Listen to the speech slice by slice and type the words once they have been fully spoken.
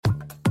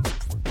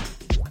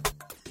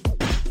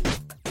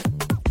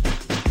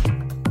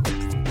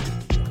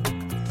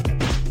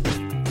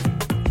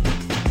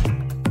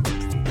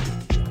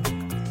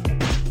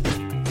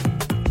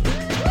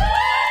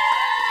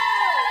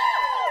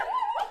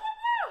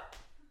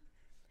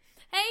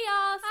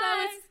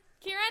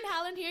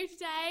Helen here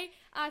today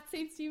at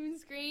St.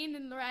 Stephen's Green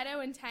in Loretto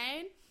in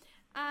town,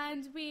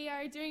 and we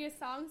are doing a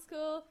song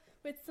school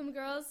with some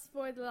girls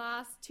for the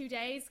last 2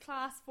 days,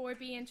 class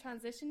 4B in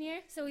transition year.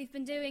 So we've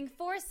been doing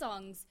 4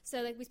 songs.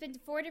 So we split into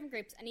 4 different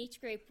groups, and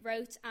each group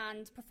wrote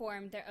and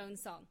performed their own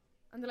song.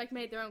 And they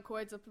made their own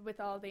chords up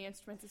with all the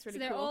instruments. It's really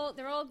so cool.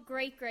 They're all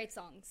great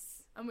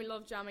songs. And we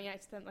love jamming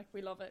out to them.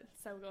 We love it.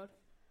 It's so good.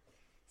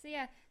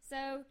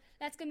 So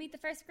let's go meet the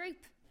first group.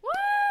 Woo!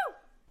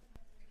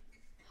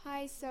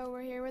 Hi, so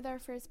we're here with our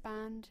first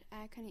band.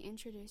 Can you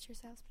introduce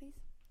yourselves, please?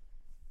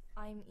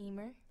 I'm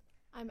Emer.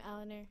 I'm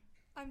Eleanor.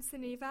 I'm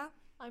Suneva.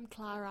 I'm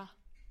Clara.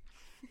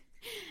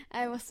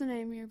 What's the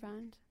name of your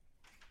band?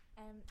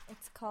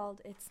 It's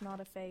called It's Not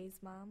a Phase,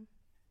 Mom.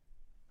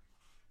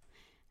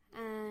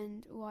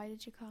 And why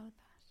did you call it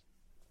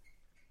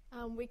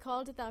that? We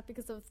called it that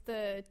because of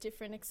the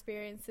different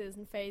experiences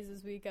and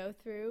phases we go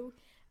through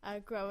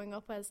growing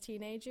up as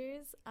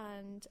teenagers,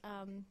 and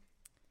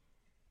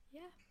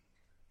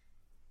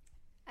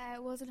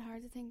Was it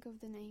hard to think of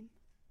the name?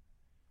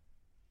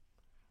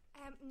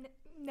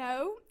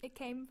 No, it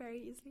came very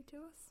easily to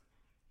us.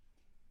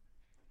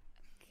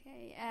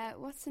 Okay,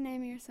 what's the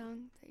name of your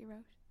song that you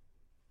wrote?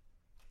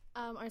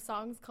 Our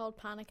song's called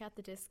Panic at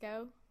the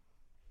Disco.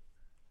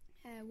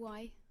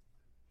 Why?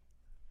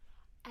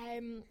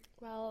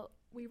 Well,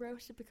 we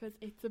wrote it because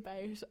it's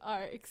about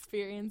our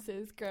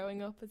experiences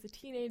growing up as a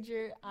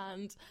teenager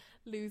and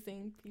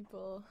losing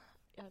people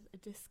at a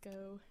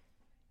disco.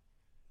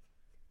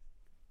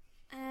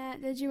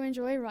 Did you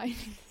enjoy writing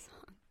the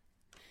song?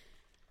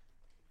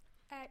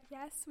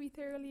 Yes, we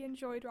thoroughly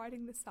enjoyed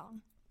writing the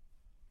song.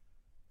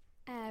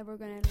 We're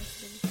going to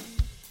listen to the song.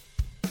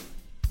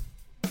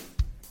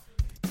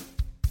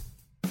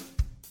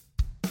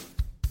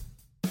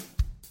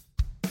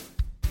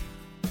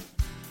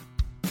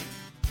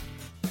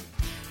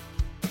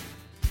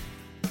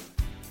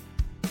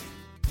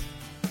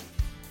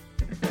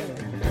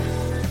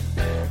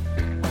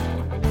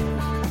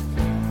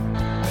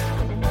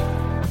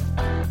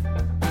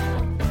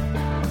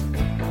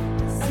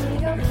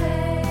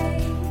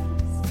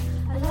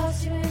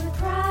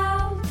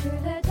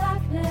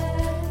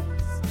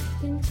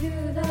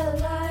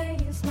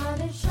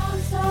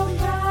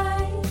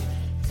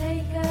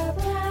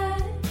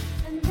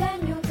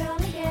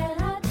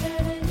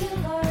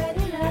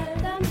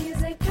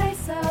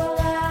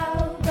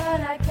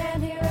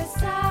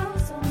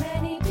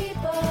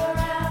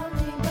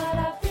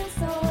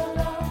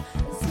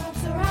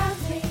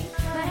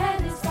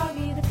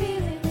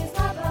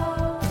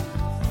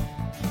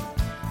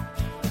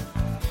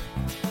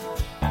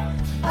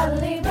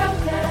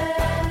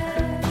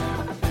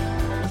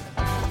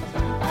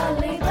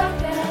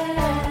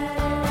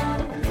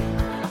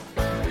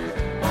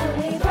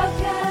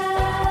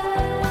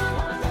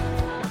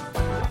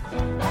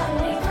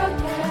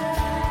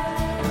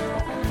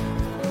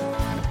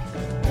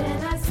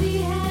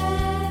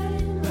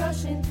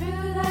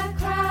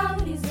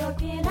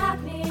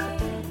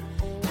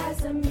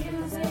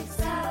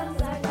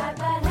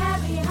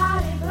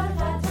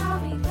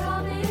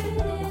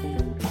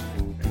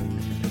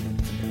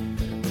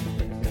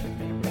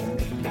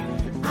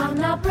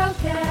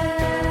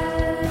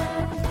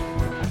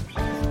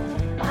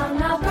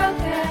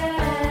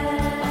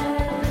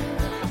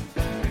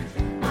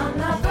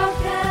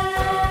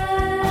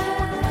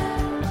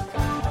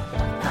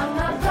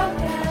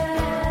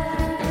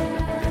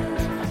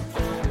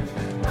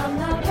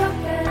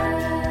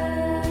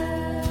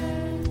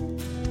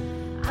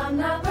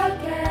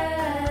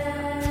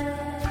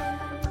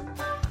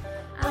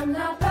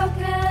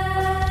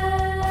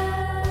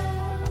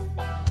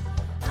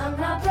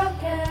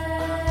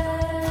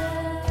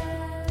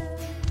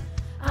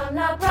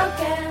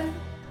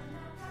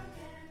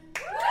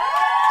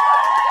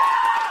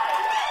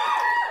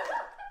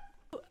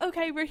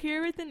 Okay, we're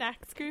here with the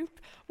next group.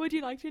 Would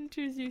you like to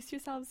introduce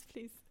yourselves,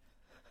 please?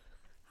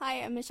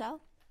 Hi, I'm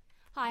Michelle.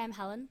 Hi, I'm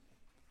Helen.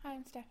 Hi,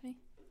 I'm Stephanie.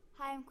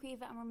 Hi, I'm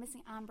Quiva, and we're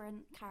missing Amber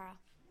and Cara.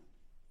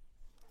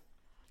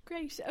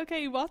 Great.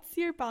 Okay, what's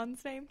your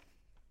band's name?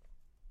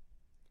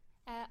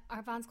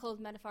 Our band's called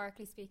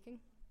Metaphorically Speaking.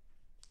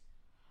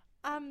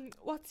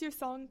 What's your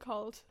song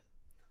called?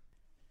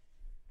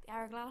 The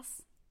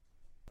Hourglass.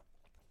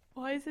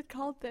 Why is it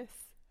called this?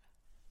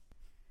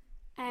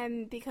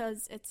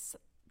 Because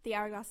the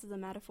hourglass is a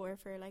metaphor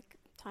for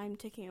time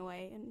ticking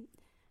away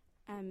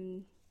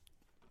and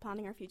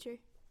planning our future.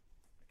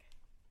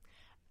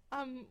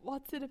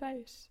 What's it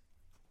about?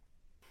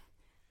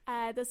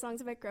 The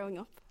song's about growing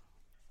up.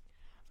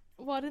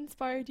 What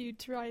inspired you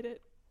to write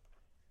it?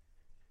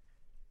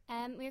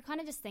 We were kind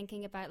of just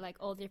thinking about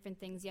all the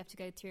different things you have to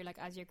go through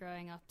as you're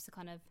growing up, so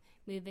kind of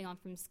moving on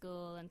from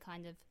school and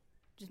kind of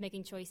just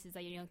making choices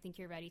that you don't think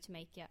you're ready to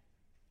make yet.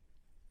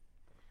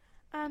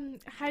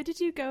 How did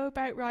you go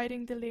about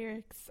writing the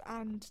lyrics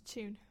and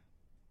tune?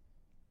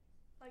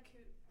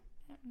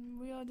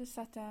 We all just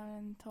sat down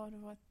and thought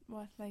of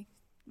what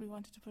we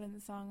wanted to put in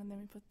the song, and then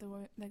we put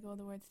all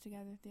the words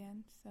together at the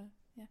end. So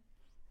yeah.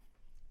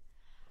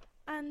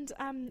 And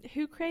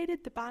who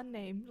created the band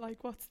name?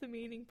 What's the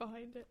meaning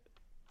behind it?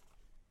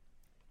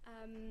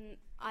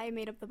 I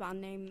made up the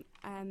band name.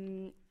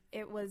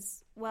 It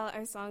was,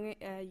 our song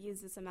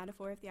uses a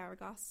metaphor of the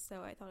hourglass,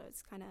 so I thought it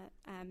was kind of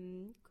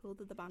cool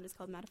that the band is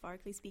called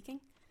Metaphorically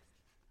Speaking.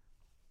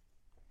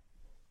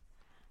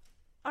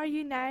 Are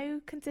you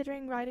now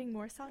considering writing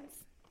more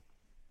songs?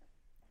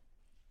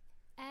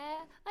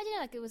 I don't know,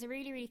 like it was a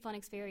really, really fun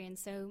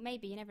experience, so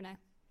maybe, you never know.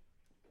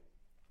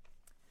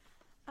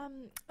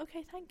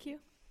 Okay, thank you.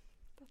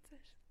 That's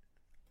it.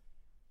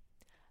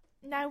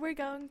 Now we're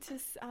going to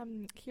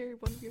hear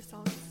one of your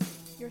songs.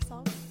 Your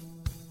song.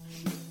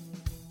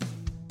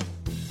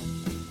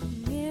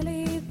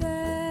 Nearly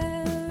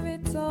there,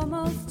 it's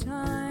almost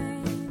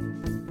time.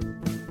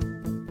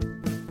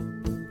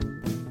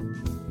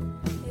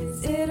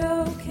 Is it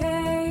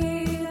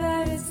okay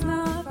that it's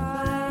not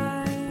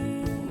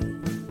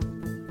fine?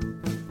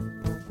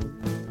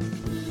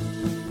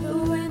 The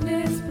wind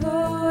is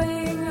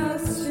blowing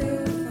us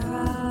too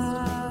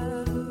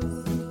fast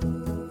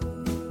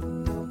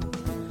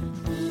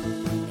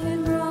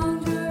in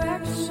wrong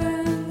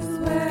directions.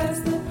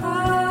 Where's the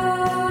past?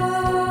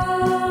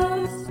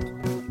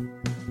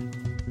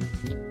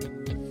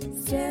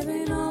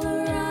 Staring all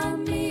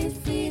around me,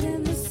 feet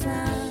in the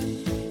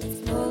sand.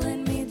 It's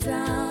pulling me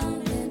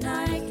down and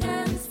I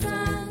can't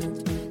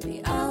stand.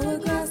 The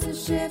hourglass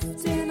is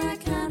shifting, I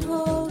can't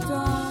hold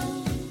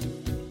on.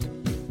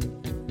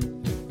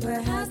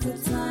 Where has the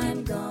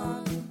time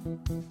gone?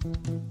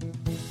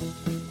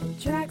 It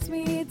drags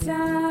me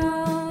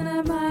down,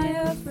 am I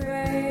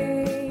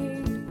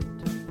afraid?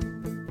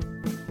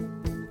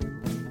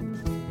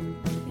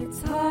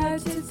 It's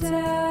hard to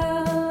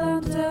tell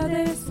under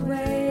this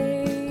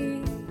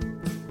weight.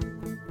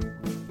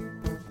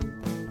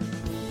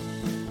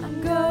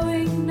 I'm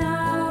going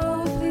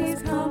now,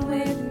 please come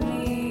with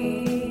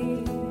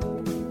me.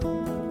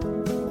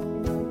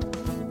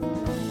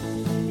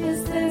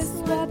 Is this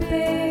what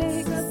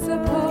big's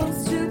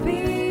supposed to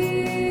be?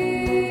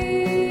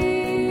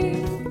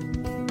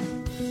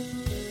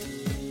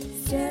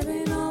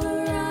 Staring all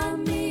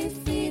around me,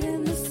 feet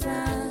in the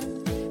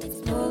sand.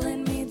 It's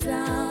pulling me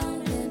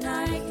down and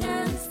I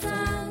can't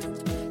stand.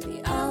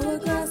 The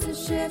hourglass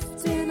is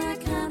shifting, I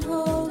can't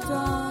hold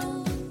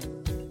on.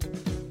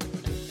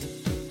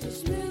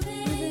 Just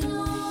moving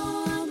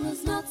on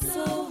was not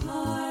so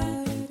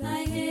hard.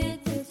 I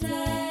hit the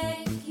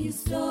deck, you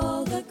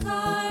stole the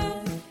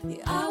car.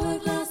 The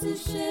hourglass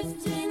is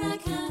shifting, I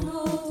can't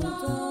hold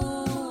on.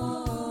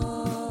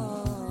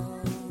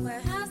 Where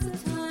has the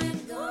time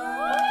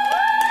gone?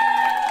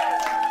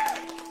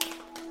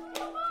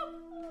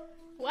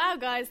 Wow,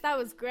 guys, that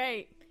was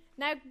great.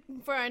 Now,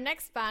 for our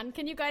next band,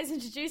 can you guys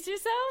introduce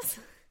yourselves?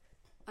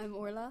 I'm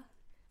Orla.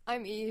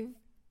 I'm Eve.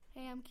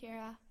 Hey, I'm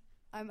Kira.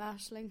 I'm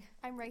Aisling.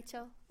 I'm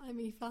Rachel. I'm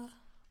Aoife.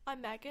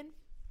 I'm Megan.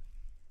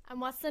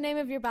 And what's the name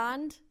of your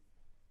band?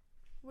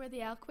 We're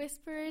the Elk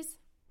Whisperers.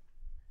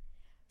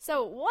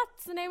 So,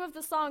 what's the name of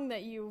the song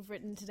that you've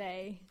written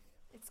today?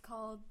 It's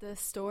called The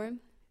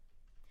Storm.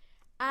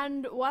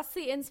 And what's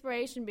the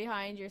inspiration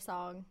behind your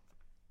song?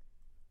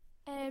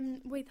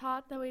 We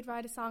thought that we'd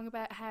write a song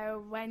about how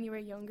when you were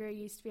younger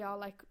you used to be all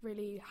like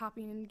really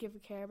happy and give a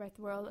care about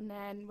the world, and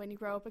then when you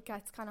grow up it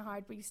gets kind of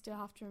hard, but you still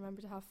have to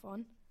remember to have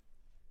fun.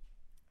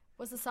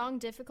 Was the song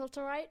difficult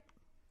to write?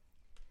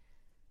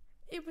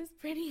 It was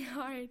pretty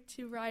hard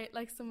to write,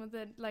 like some of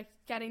the, like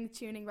getting the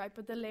tuning right,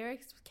 but the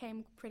lyrics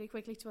came pretty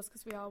quickly to us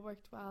because we all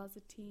worked well as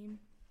a team.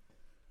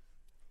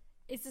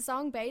 Is the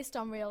song based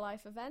on real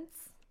life events?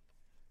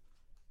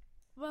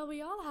 Well,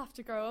 we all have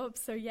to grow up,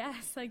 so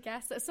yes, I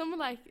guess.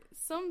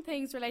 Some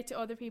things relate to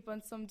other people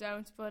and some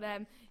don't, but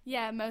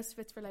yeah, most of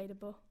it's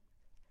relatable.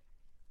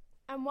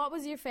 And what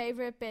was your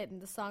favourite bit in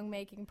the song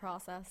making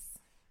process?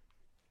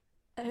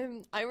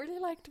 I really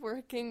liked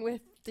working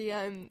with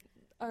the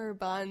our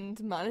band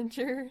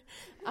manager,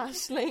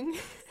 Aisling,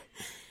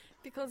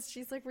 because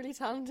she's like really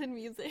talented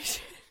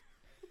musician.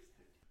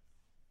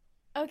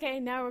 Okay,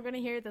 now we're going to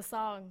hear the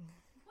song.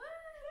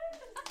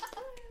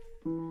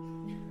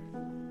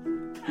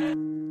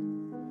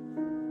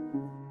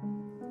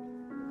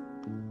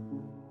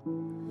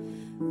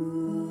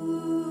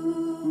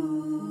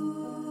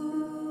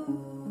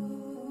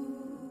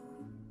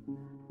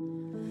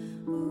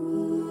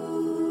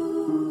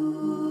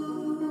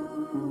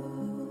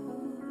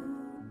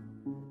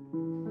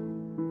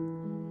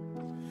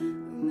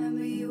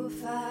 Remember you were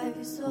 5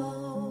 years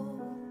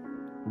old,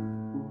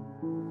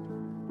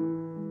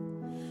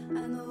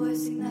 and the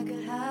worst thing that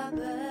could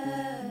happen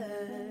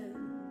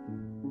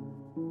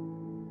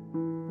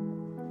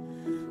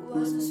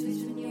was no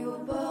sweets when you were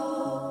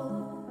bold.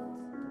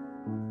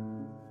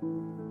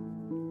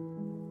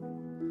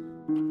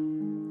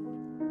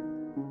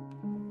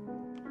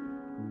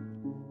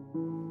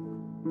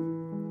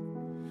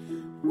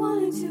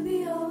 Wanting to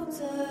be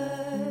older,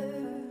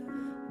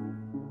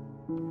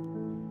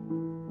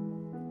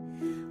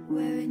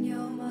 wearing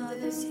your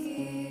mother's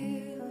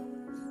heels,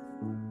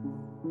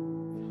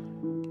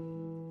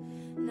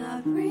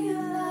 not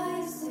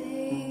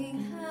realizing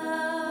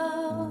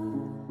how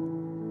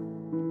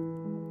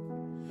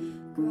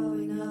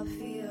growing up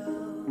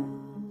feels.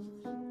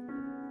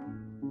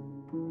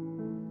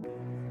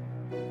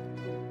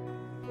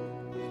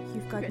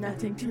 got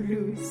nothing to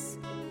lose.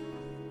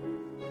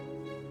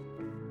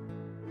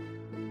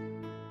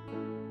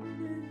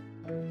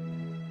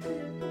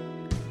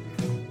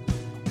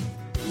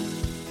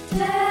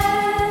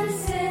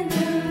 Dance in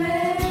the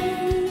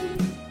rain.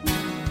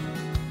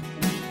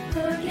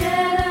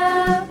 Forget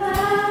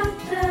about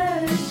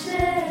the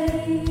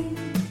shame.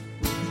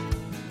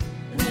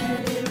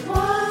 Let it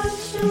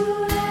wash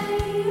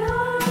away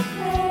your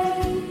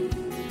pain.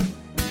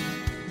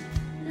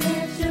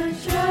 Let your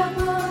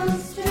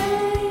troubles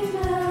drain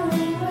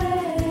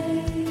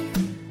away.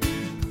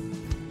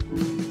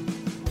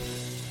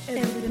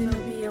 Everything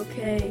will be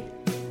okay.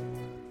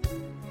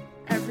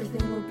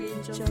 Everything will be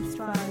just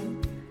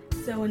fine.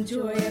 So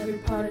enjoy every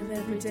part of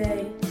every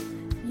day.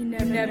 You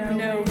never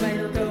know when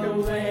it'll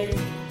go away.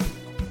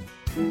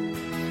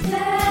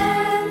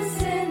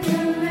 Dance in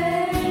the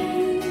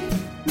rain.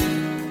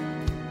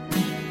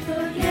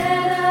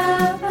 Forget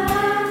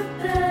about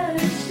the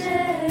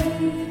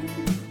shame.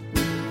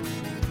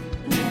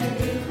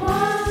 Let it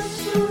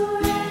wash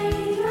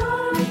away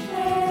your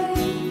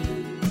pain.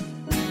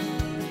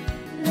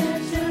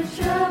 Let your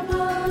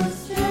troubles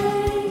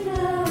drain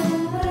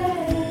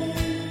away.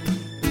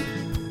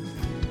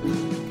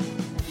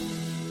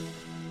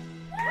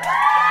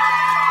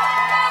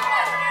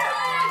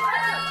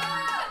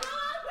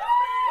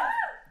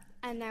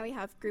 And now we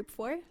have group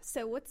 4.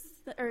 So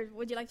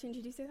would you like to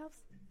introduce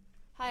yourselves?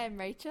 Hi, I'm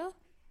Rachel.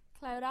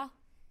 Clodagh.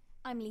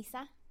 I'm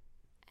Lisa.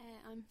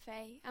 I'm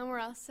Faye, and we're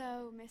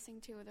also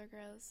missing 2 other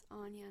girls,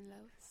 Anya and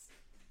Lois.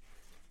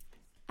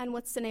 And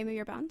what's the name of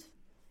your band?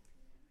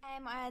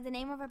 The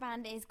name of our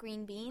band is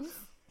Green Beans.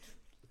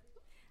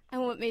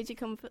 And what made you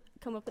come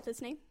up with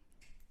this name?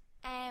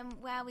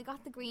 Well, we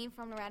got the green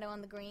from Loretto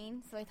on the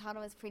green, so I thought it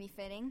was pretty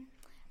fitting.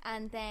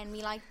 And then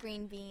we liked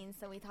green beans,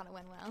 so we thought it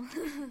went well.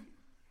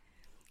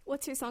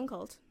 What's your song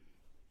called?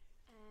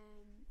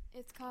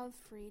 It's called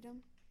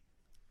Freedom.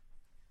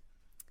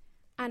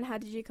 And how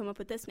did you come up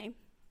with this name?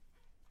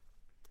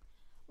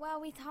 Well,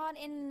 we thought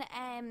in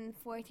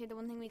fourth year the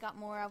one thing we got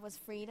more of was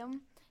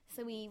freedom.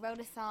 So we wrote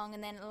a song,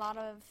 and then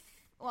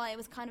it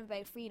was kind of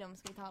about freedom,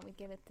 so we thought we'd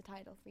give it the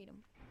title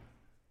Freedom.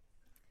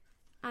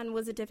 And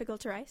was it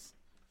difficult to write?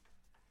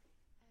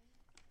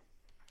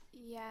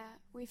 Yeah,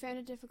 we found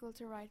it difficult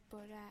to write,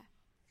 but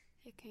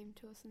it came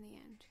to us in the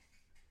end.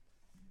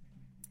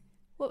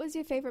 What was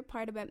your favourite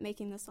part about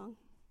making the song?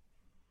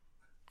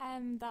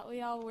 That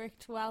we all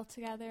worked well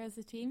together as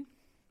a team.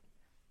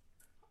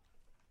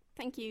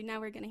 Thank you. Now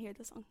we're going to hear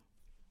the song.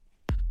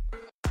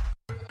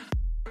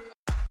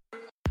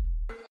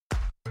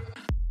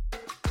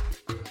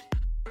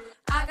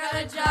 I got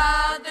a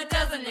job that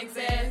doesn't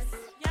exist.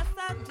 Yes,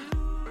 I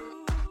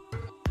do.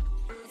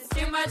 It's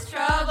too much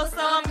trouble,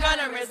 so I'm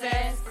gonna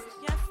resist.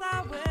 Yes,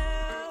 I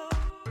will.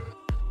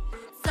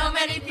 So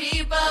many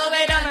people,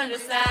 they don't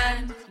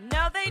understand.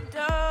 No, they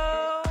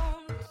don't.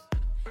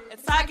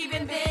 It's hard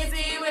keeping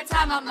busy with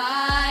time on my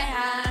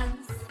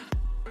hands.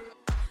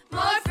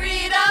 More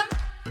freedom,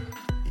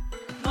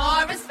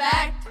 more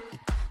respect.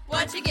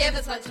 What you give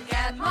is what you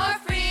get. More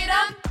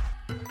freedom,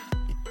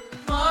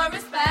 more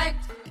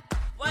respect.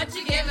 What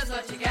you give is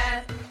what you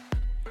get.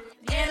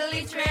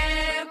 Italy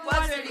trip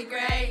was really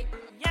great.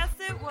 Yes,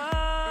 it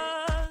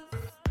was.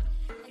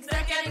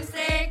 Except getting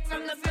sick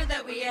from the food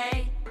that we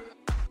ate.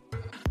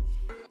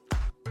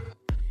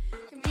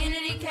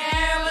 Community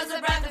care was a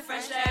breath of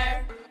fresh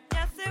air.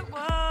 Yes, it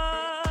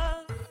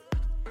was.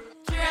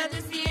 Throughout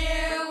this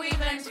year, we've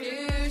learned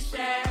to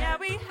share. Yeah,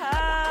 we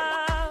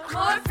have.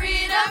 More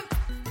freedom,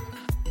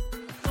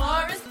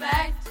 more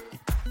respect.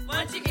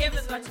 What you give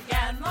is what you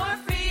get. More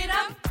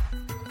freedom,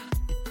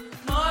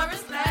 more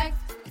respect.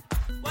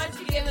 What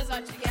you give is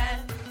what you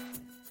get.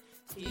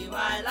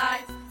 TY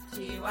life,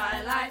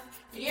 TY life.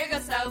 The year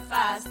goes so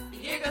fast, the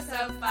year goes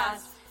so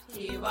fast.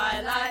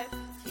 TY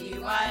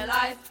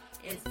life,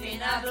 it's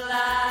been a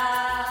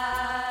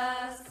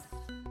blast.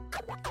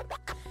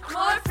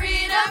 More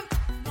freedom,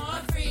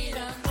 more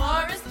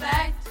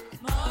respect.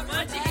 More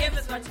what you give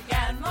is what you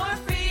get. More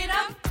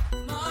freedom,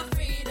 more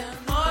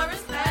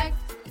respect.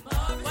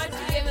 What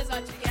you give is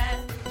what you get.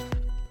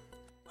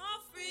 More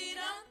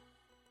freedom,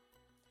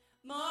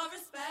 more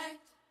respect.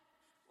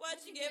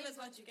 What you give is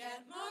what you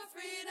get. More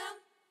freedom,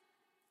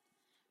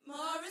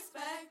 more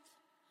respect.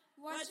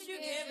 What you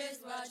give is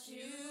what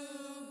you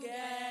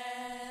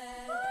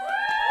get.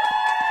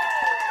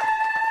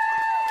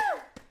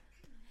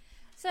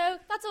 So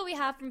that's all we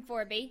have from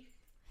 4B.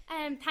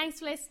 Thanks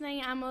for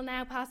listening, and we'll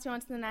now pass you on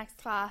to the next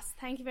class.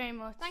 Thank you very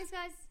much. Thanks,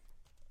 guys.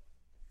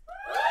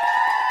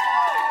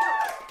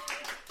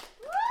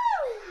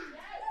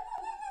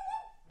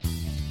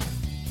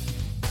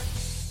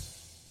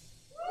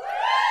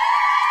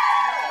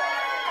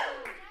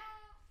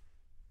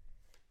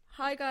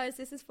 Hi guys,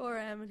 this is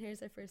 4M and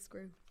here's our first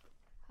group.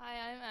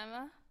 Hi, I'm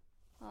Emma.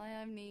 Hi,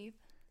 I'm Neve.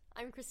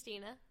 I'm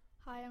Christina.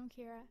 Hi, I'm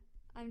Kira.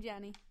 I'm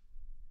Jenny.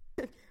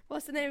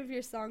 What's the name of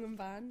your song and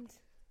band?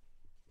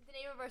 The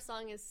name of our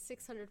song is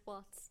 600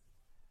 Watts.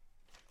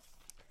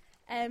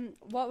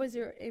 What was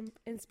your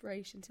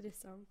inspiration to this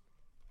song?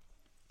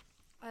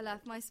 I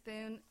left my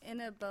spoon in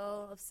a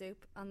bowl of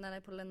soup and then I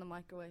put it in the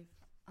microwave,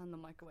 and the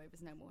microwave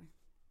is no more.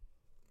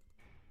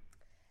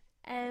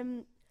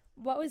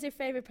 What was your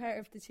favourite part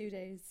of the 2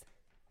 days?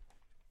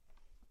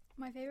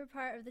 My favourite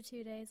part of the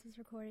 2 days was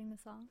recording the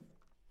song.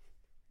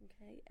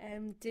 Okay.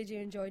 Did you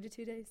enjoy the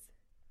 2 days?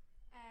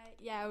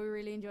 Yeah, we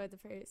really enjoyed the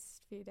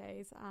first few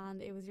days,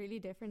 and it was really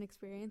different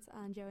experience,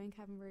 and Joey and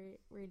Kevin were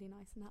really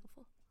nice and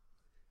helpful.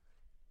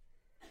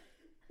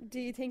 Do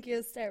you think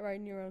you'll start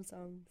writing your own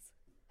songs?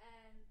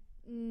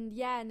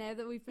 Yeah, now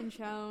that we've been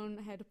shown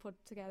how to put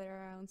together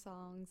our own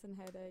songs and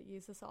how to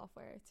use the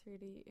software, it's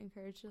really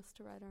encouraged us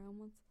to write our own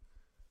ones.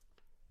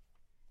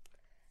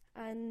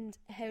 And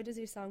how does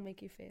your song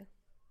make you feel?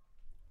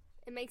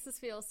 It makes us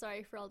feel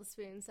sorry for all the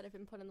spoons that have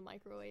been put in the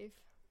microwave.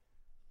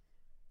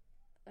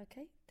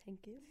 Okay,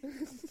 thank you.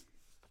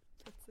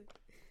 That's it.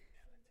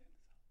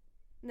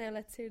 Now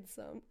let's hear the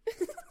song.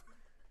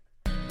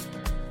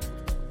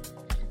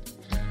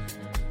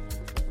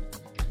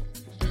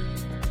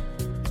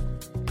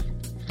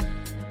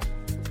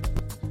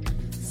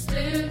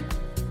 Spoon,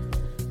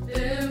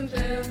 boom,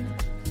 boom.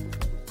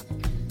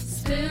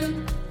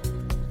 Spoon,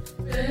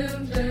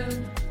 boom,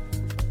 boom.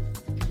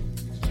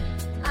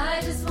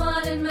 I just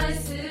wanted my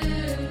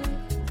soup.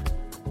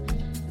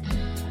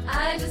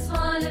 I just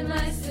wanted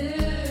my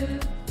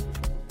soup.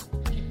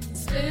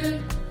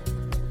 Spoon,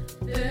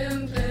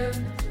 boom, boom.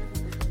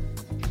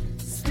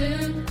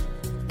 Spoon,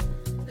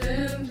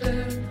 boom,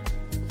 boom.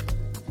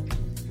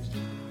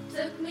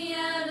 Took me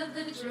out of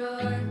the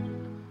drawer.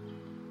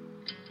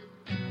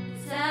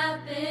 It's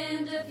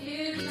happened a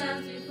few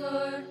times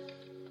before.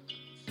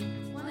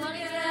 Wanna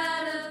get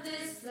out of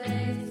this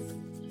place.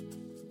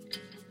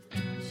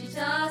 She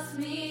tossed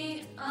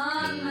me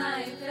on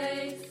my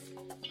face.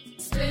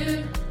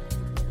 Spoon,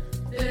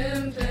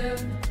 boom, boom.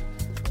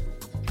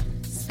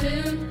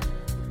 Spoon,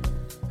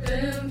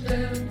 boom,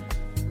 boom.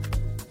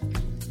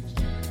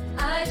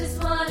 I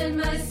just wanted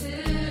my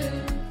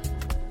soup.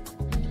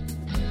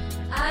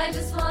 I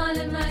just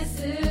wanted my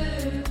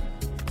soup.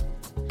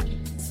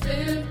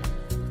 Spoon,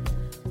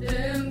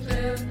 boom,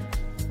 boom.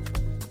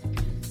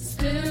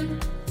 Spoon,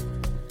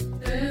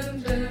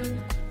 boom, boom.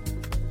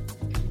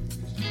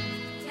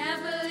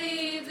 Can't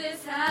believe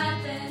this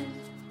happened.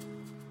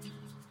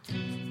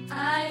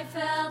 I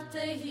felt the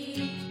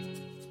heat.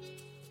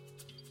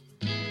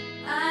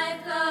 I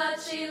thought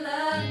she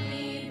loved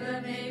me,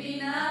 but maybe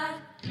not.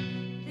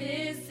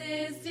 This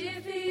is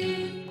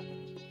defeat.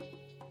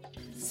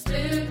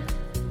 Spoon,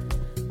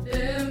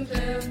 boom,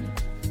 boom.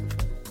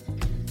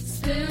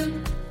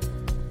 Spoon,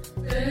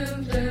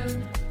 boom,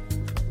 boom.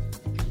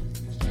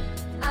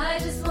 I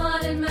just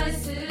wanted my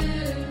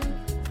soup.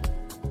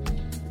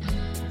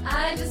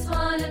 I just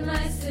wanted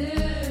my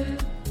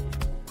soup.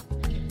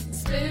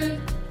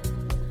 Spoon,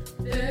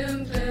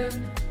 boom, boom.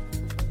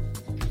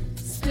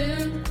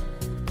 Spoon,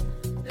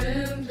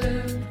 boom,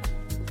 boom.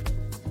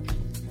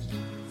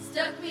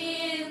 Stuck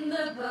me in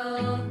the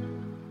bowl.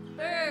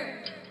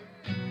 Brr.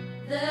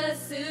 The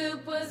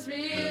soup was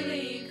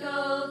really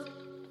cold.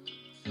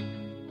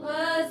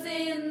 Was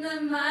in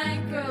the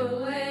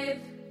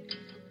microwave.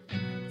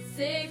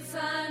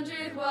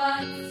 600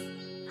 watts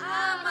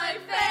on my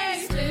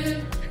face.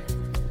 Spoon,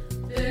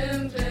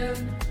 boom, boom.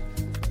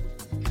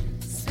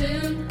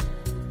 Spoon,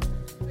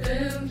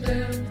 boom,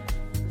 boom.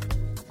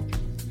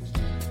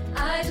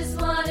 I just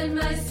wanted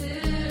my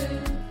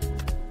soup.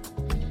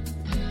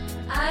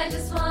 I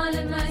just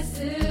wanted my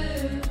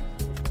soup.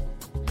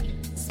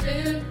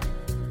 Spoon,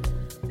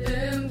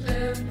 boom,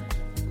 boom.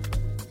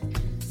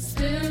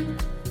 Spoon,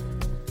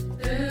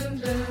 boom,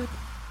 boom.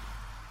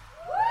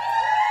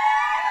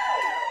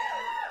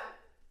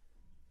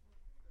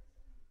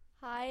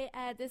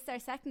 Hi, this is our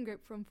second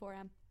group from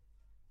 4M.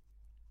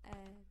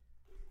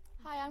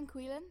 Hi, I'm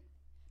Quillen.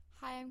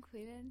 Hi, I'm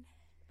Quillen.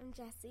 I'm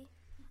Jessie.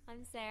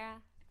 I'm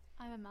Sarah.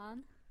 I'm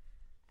Aman.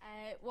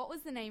 What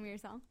was the name of your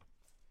song?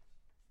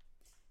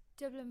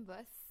 Dublin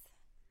Bus.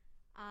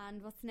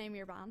 And what's the name of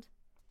your band?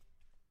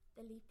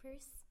 The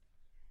Leapers.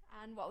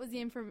 And what was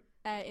the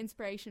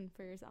inspiration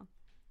for your song?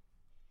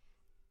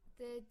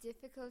 The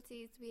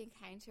difficulties we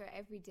encounter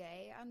every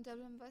day on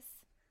Dublin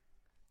Bus.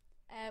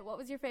 What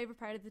was your favourite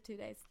part of the 2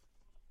 days?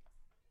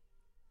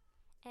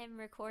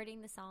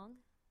 Recording the song.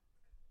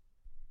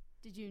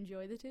 Did you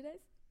enjoy the 2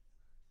 days?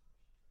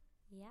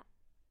 Yeah.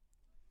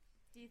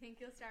 Do you think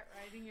you'll start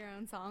writing your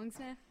own songs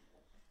now?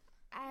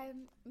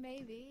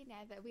 Maybe,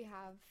 now that we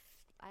have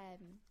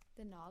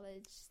the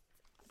knowledge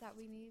that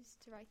we need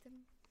to write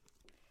them.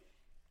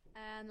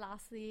 And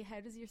lastly,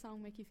 how does your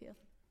song make you feel?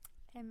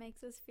 It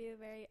makes us feel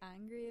very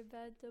angry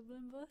about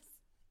Dublin Bus.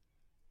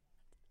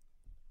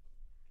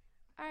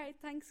 Alright,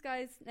 thanks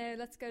guys. Now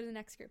let's go to the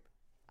next group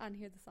and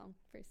hear the song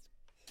first.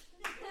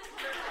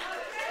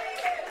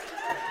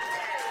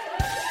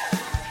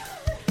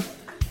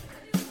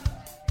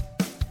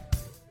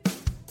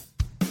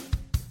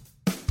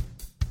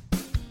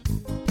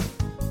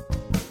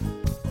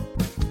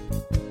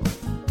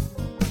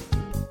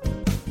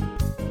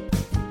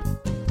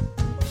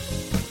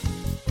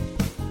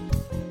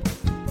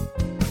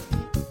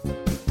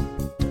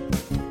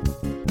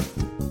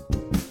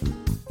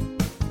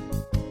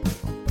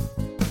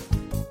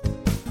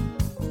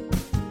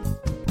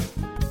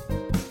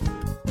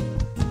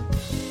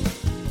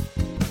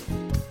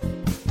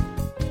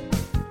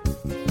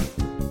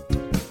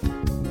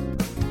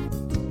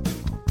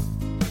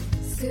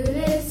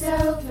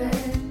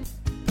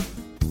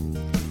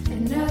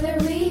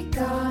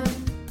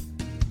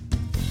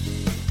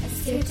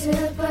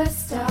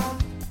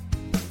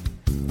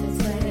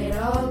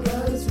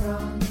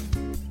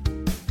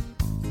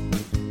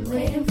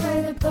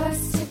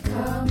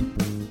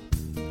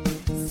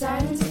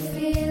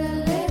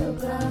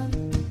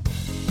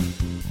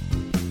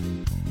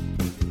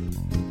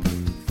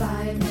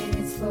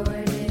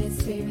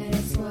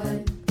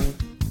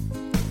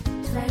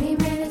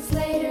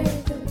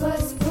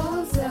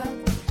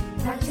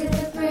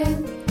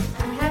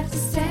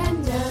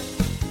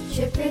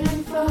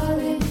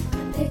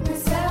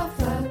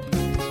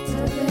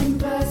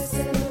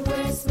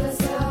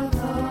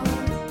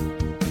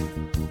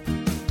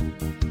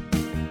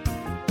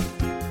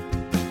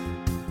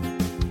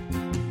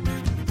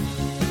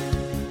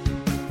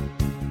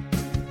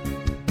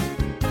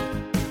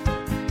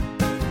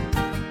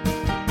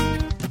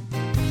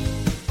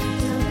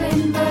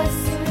 Dublin bus,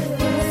 the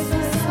worst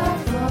was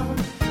awful.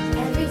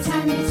 Every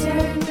time you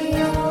turn, we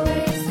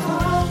always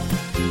fall.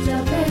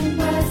 Dublin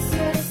bus,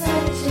 you're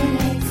such an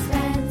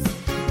expense,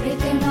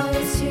 making all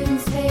the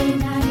students pay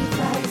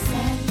 95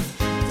 cents.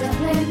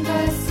 Dublin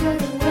bus, you're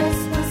the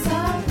worst bus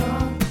of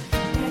all.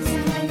 Next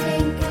time I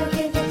think I'll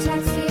give the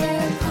taxi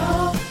a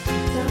call.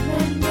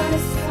 Dublin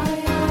bus, why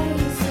are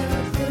you so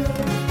cruel?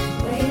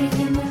 Waiting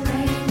in the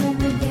rain when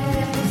we get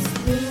out of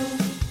school.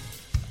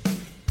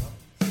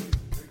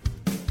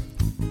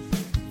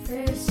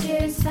 First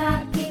year's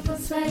hot people,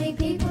 sweaty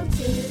people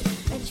too.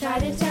 I try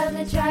to tell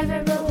the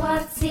driver, but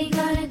what's he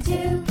gonna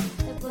do?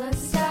 The bus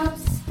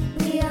stops,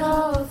 we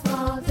all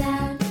fall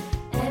down.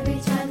 Every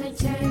time it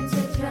turns,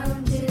 we're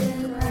thrown to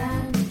the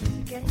ground.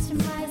 Get to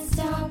my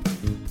stop,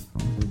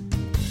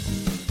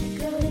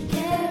 go to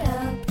get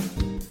up.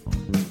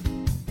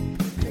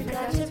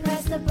 Forgot to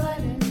press the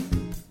button.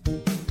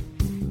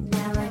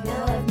 Now I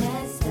know I've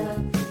messed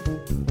up.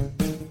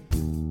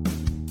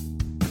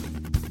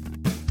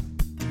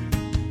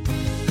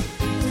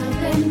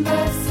 Dublin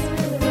bus, the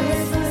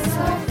worst bus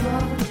of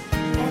all.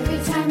 Every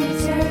time you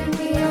turn,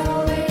 we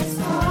always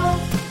fall.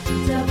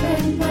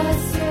 Dublin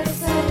bus, you're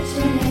such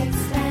an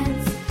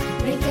expense,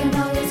 making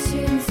all the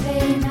students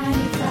pay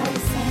 95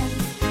 cents.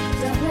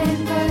 Dublin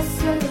bus,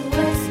 you're the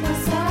worst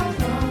bus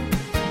of all.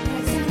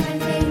 Next time I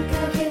think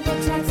I'll give the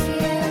taxi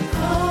a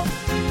call.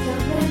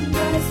 Dublin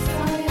bus,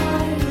 why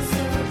are you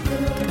so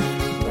cruel?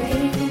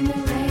 Waiting in the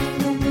rain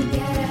when we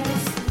get out of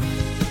school.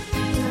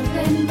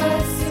 Dublin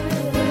bus, you're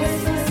the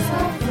worst bus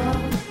of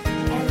all.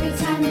 Every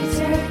time you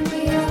turn,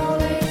 we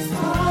always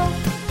fall.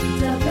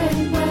 Dublin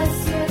bus,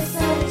 you're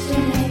such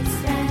an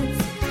expense,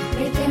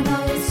 making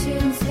all the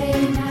students pay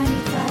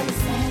 95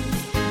 cents.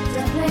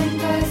 Dublin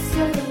bus,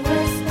 you're the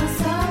worst bus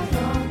of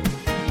all.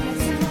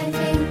 Next time I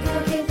think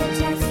I'll give the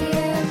taxi a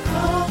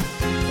call.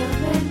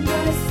 Dublin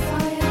bus,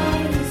 why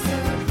are you so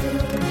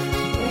cruel?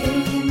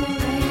 Waiting in the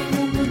rain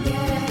when we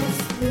get out of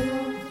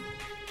school.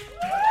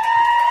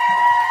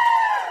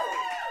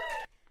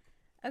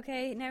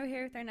 Okay, now we're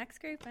here with our next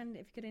group, and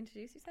if you could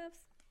introduce yourselves.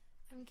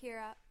 I'm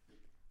Kira.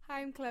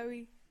 Hi, I'm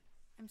Chloe.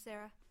 I'm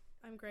Sarah.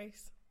 I'm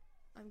Grace.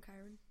 I'm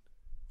Karen.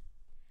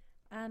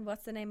 And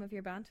what's the name of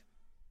your band?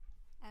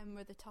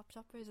 We're the Top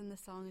Toppers and the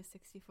song is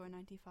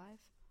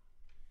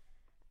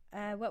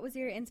 6495. What was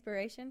your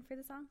inspiration for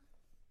the song?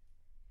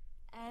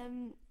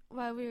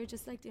 Well, we were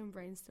just like doing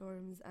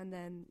brainstorms and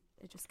then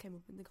it just came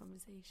up in the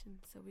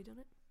conversation, so we done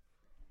it.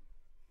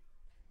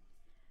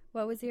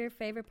 What was your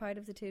favourite part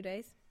of the 2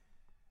 days?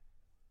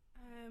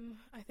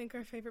 I think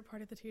our favourite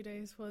part of the 2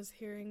 days was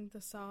hearing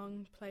the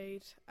song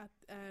played at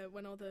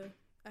when all the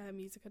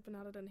music had been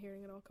added and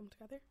hearing it all come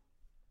together.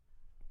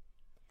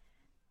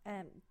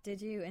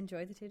 Did you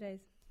enjoy the 2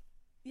 days?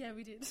 Yeah,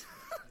 we did.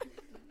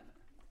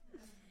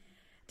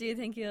 Do you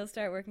think you'll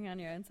start working on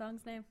your own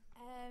songs now?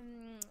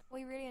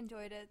 We really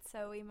enjoyed it,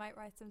 so we might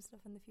write some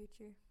stuff in the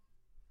future.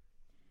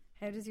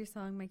 How does your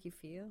song make you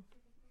feel?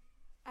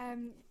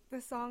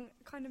 The song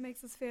kind of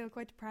makes us feel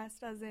quite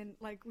depressed, as in,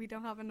 like, we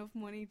don't have enough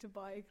money to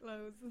buy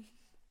clothes.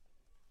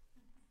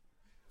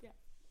 Yeah.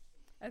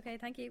 Okay,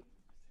 thank you.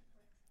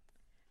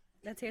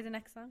 Let's hear the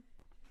next song.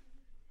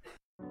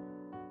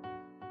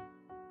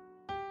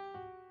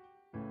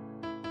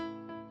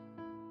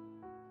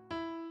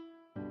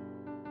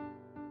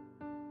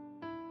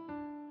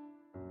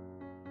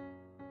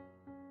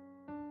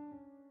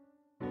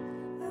 I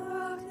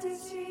walked the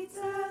streets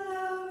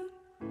alone,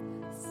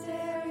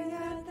 staring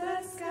at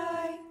the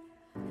sky.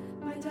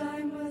 My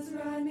time was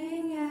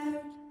running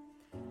out.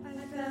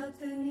 I felt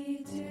the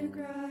need to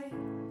cry.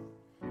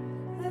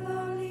 I've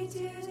only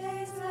 2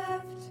 days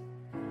left.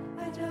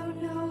 I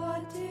don't know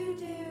what to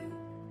do.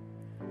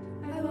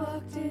 I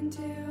walked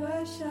into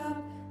a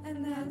shop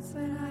and that's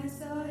when I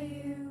saw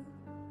you.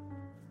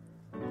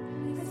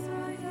 I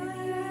saw you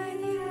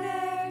hanging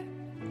there,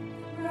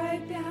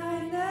 right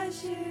behind the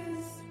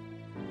shoes.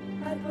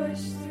 I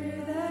pushed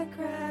through the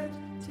crowd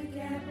to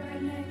get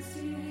right next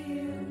to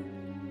you.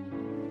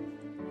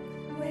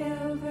 Way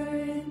over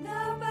in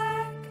the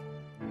back,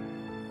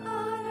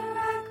 on a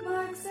rack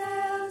marked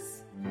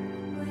sales,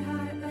 my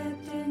heart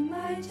leapt in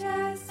my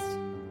chest. I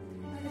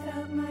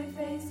felt my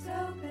face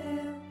go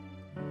pale.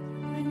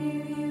 I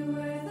knew you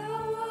were the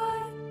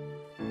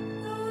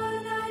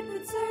one I'd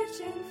been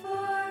searching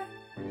for.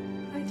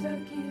 I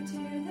took you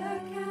to the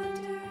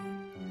counter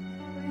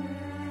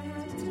where I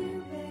had to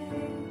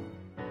pay.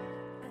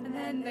 And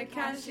then the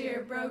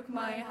cashier broke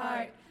my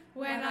heart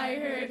when I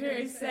heard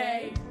her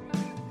say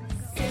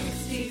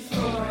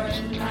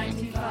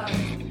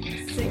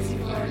 64.95,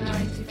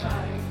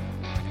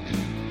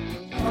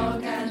 64.95. All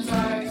cans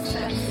are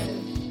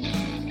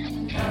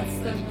expensive, that's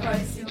the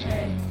price you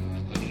pay.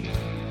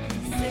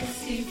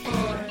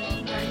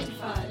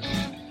 64.95,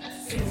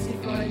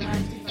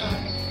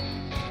 64.95,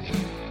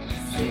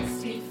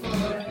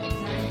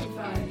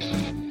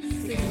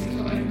 64.95,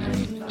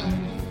 64.95.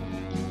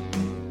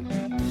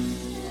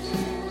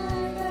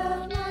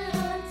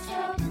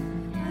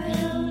 I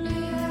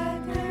only had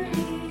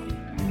 30.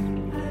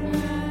 I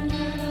ran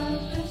out of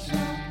the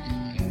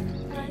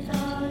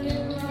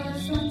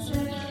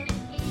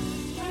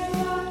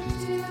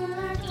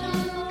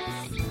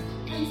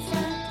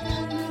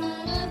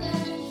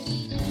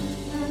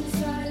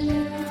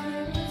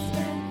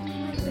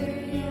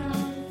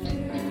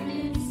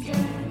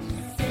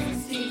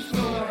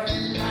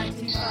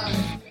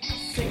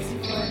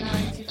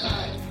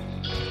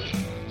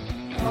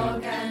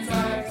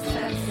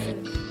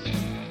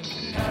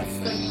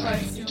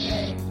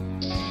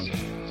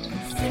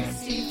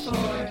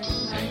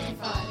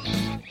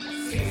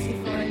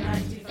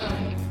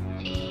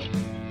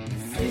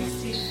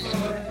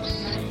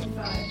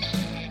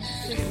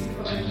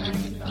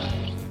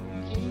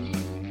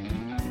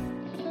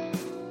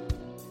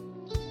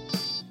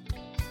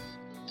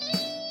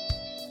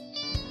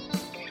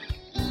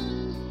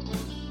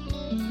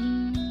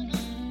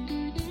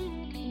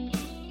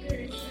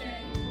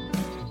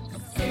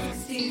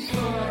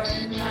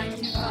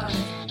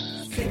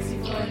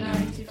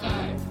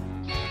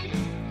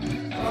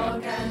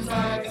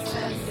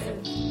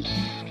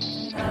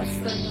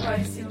the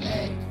price you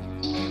pay?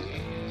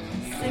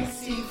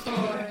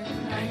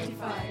 64.95.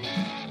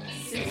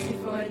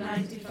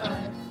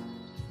 64.95.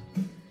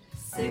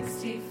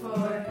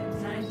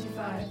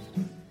 64.95.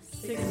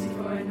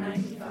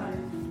 64.95.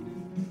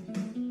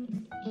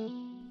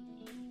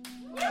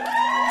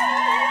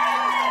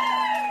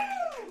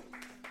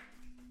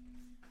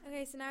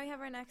 Okay, so now we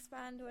have our next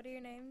band. What are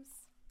your names?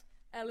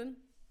 Ellen,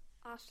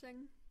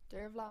 Ashling,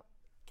 Dervla,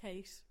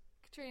 Kate,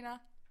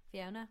 Katrina,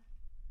 Fiona.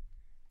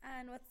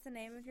 And what's the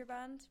name of your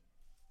band?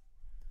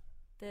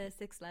 The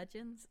Six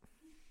Legends.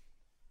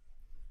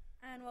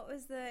 And what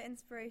was the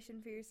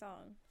inspiration for your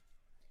song?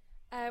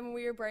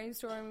 we were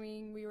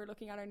brainstorming, we were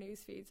looking at our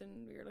news feeds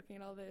and we were looking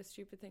at all the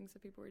stupid things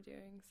that people were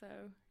doing, so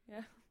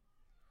yeah.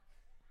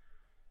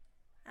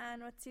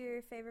 And what's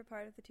your favourite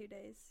part of the 2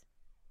 days?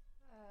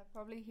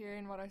 Probably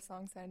hearing what our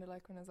song sounded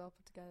like when it was all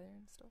put together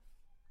and stuff.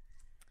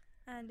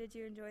 And did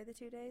you enjoy the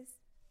 2 days?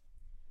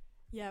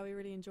 Yeah, we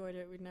really enjoyed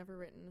it. We'd never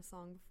written a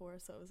song before,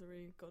 so it was a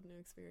really good new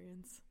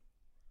experience.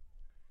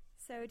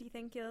 So do you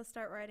think you'll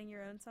start writing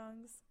your own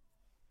songs?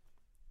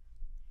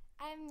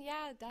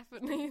 Yeah,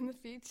 definitely in the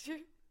future.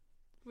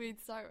 We'd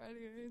start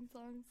writing our own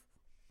songs.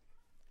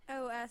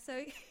 Oh,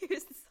 so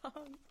here's the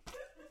song.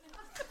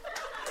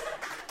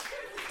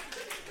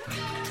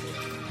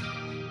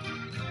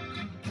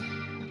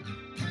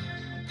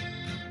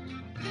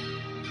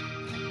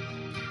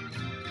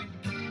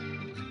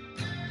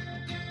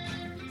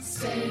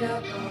 Stayed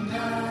up all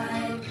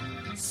night,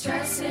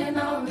 stressing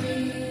all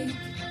week,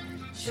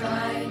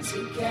 trying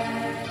to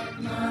get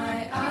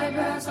my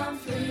eyebrows on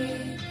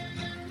fleek.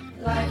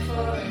 Like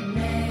for a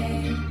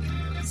name,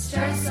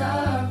 stress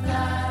of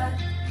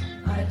that.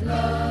 I'd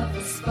love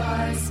a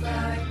spice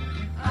bag.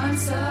 I'm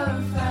so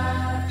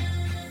fat.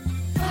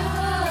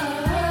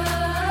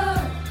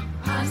 Oh,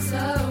 I'm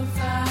so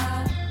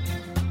fat.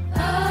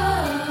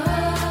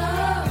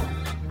 Oh,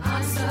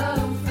 I'm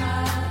so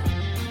fat.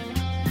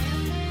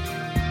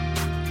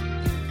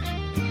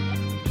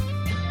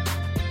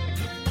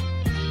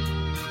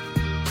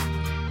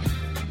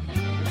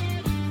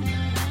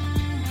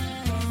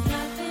 There's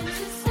nothing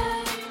to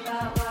say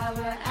about why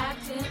we're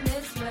acting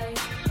this way.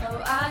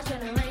 Oh, our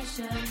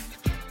generation.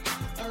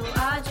 Oh,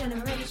 our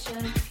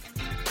generation.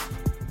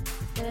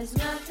 There's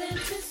nothing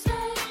to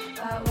say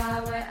about why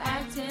we're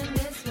acting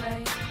this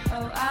way.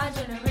 Oh, our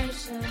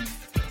generation.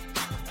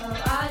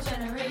 Oh, our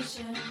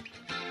generation.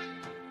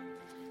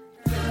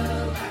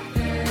 Throwback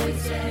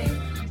Thursday,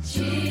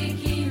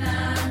 cheeky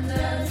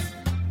Nando's,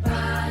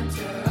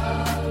 banter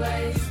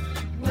always,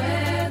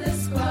 where the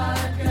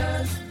squad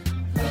goes,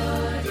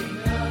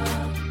 putting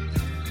up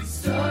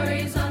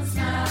stories on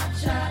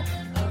Snapchat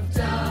of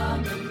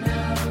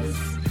dominoes.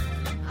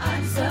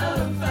 I'm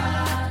so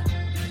fat.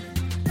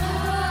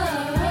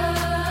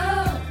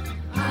 Oh,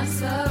 I'm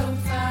so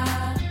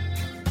fat.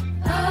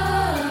 Oh,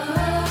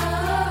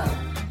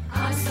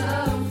 I'm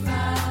so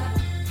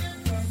fat.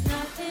 There's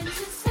nothing to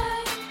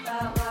say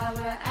about why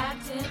we're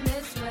acting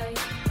this way.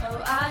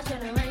 Oh, our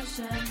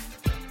generation.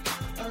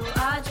 Oh,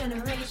 our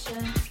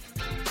generation.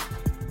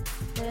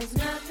 There's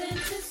nothing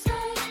to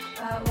say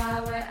about why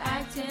we're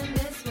acting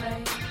this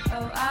way.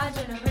 Oh, our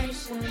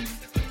generation.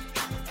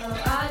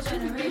 Oh, our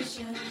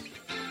generation.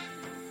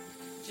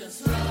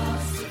 Just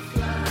lost a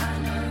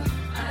flannel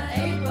at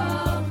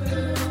 8-ball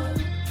pool.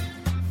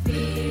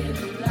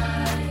 Feeling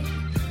like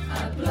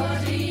a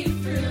bloody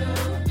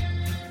fool.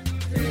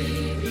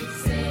 3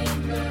 weeks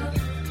single.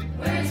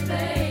 Where's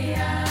they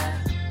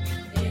at?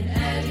 In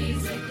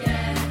Eddie's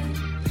again.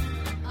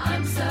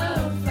 I'm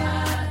so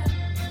fat.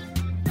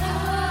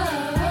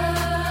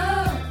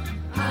 Oh,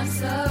 I'm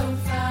so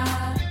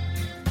fat.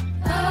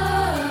 Oh,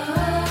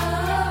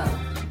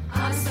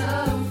 I'm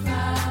so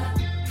fat.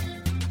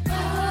 Oh,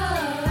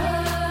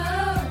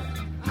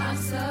 I'm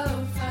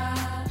so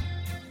fat.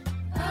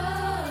 Oh,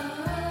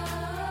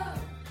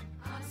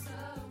 I'm so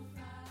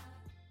fat.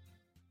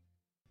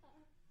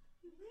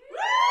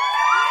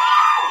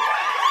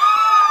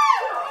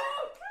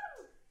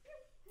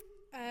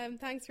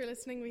 Thanks for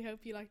listening. We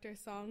hope you liked our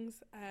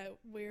songs.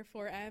 We're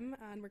 4M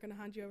and we're going to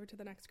hand you over to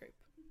the next group.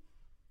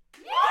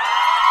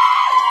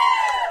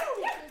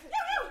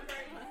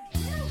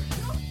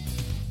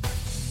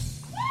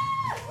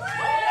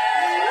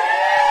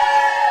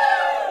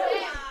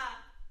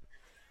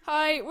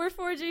 Hi, we're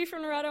 4G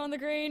from Loretto on the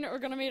Green. We're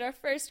going to meet our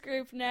first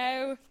group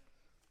now.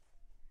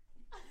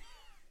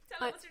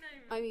 Tell us what's your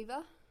name. I'm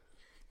Eva.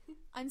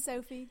 I'm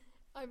Sophie.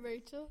 I'm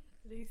Rachel.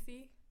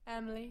 Lucy,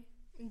 Emily,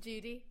 and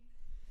Judy.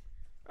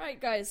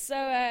 Right, guys,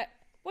 so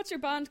what's your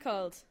band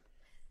called?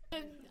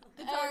 The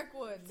Dark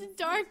Ones. The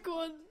Dark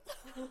One.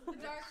 The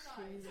Dark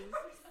Side.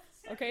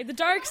 Okay, The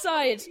Dark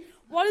Side.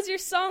 What is your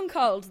song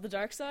called, The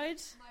Dark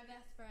Side? My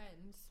best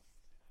friend.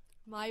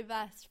 My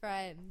best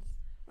friend.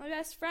 My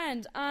best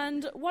friend.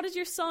 And what is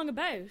your song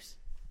about?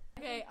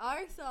 Okay,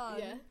 our song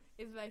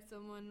is about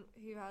someone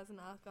who has an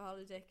alcohol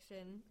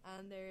addiction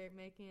and they're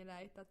making it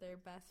out that their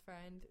best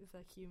friend is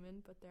a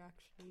human, but they're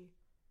actually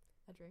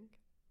a drink.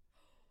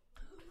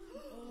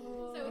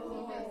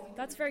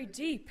 That's very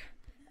deep.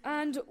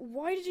 And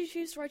why did you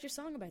choose to write your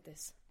song about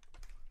this?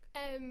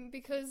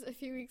 Because a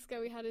few weeks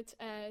ago we had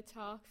a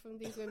talk from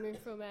these women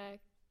from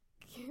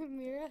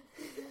Kimira.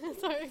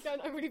 Sorry,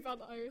 I'm really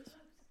bad at Irish.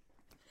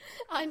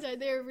 And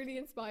they were really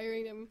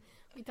inspiring, and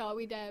we thought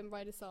we'd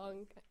write a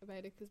song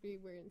about it because we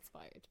were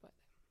inspired by them.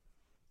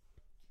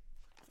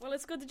 Well,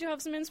 it's good that you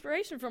have some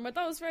inspiration from it.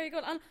 That was very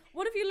good. And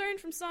what have you learned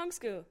from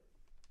Songschool?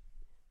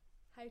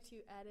 How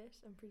to edit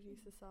and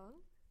produce a song.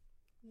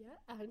 Yeah,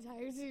 and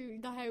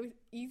how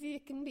easy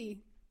it can be.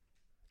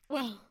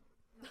 Well.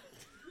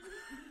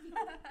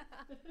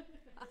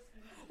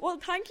 Well,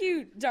 thank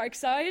you, Dark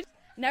Side.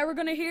 Now we're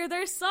going to hear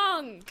their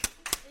song.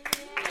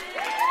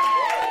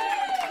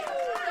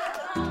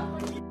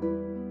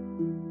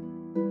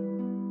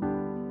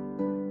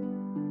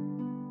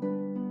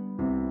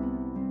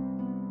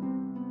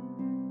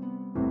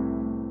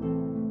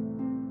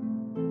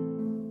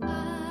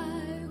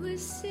 I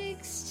was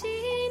 16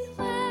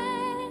 when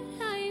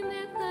I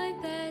met my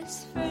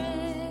best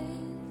friend.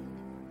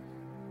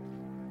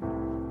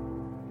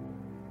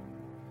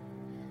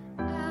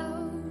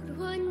 Out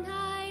one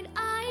night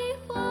I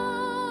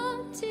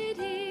wanted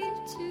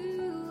it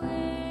to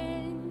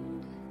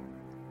end.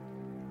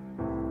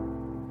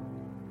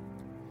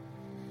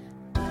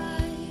 I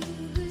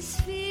was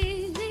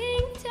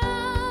feeling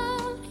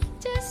down,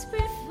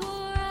 desperate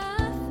for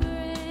a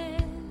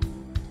friend.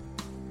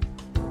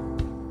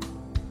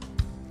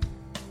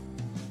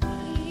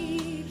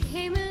 He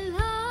came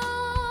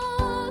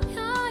along,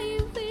 I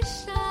wish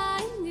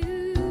I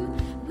knew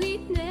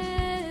we'd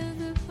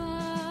never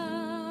part.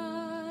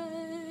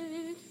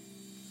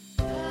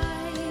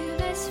 My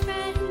best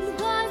friend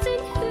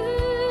wasn't who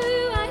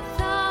I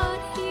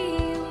thought he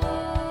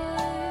was.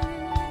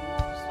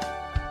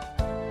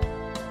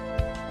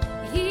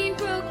 He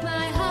broke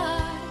my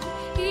heart,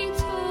 he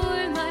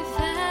tore my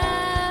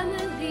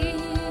family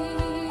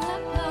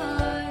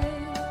apart.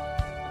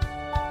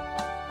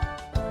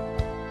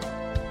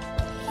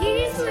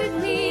 He's with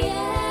me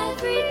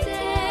every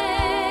day.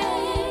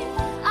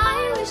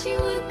 I wish he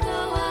would go,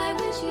 I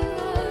wish he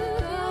would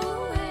go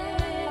away.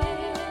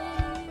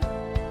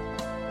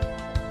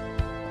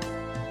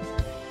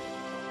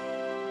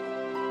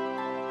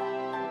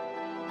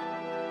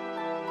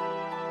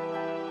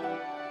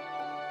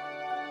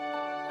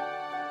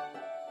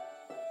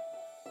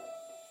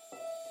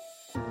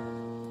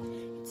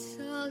 It's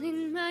all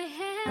in my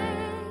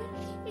head,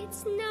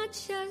 it's not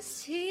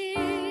just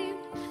here.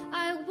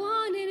 I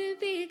wanted to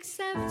be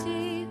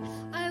accepted,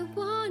 I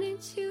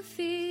wanted to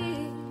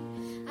feel,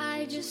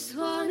 I just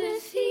wanna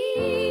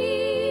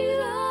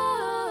feel alright.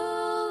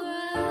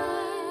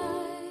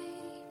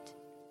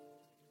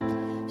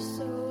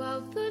 So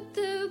I'll put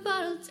the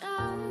bottle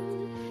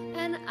down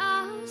and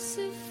I'll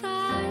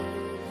survive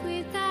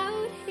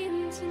without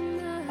him tonight.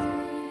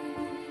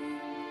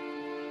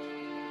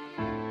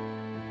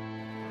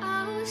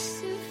 I'll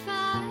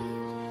survive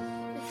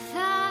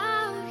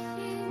without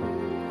him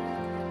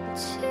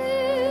tonight.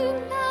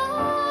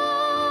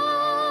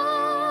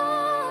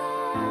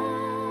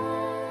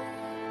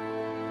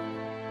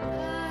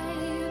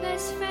 My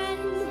best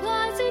friend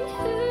wasn't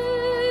who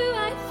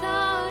I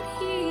thought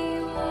he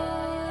was.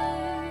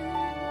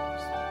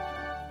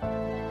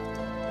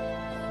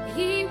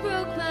 He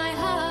broke my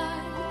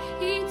heart,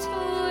 he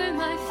tore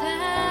my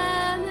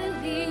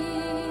family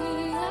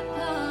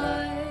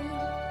apart.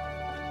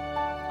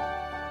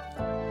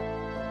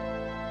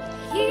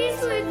 He's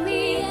with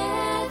me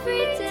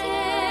every day.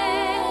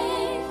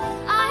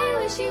 I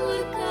wish he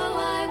would go,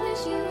 I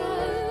wish he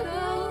would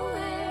go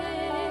away.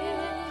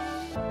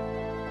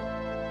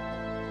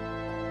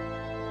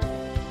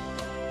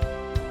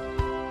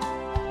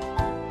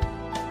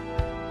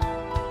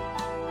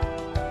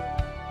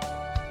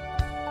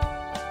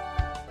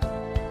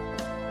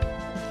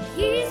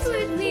 He's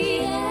with me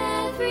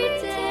every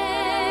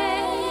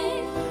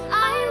day.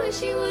 I wish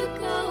he would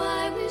go,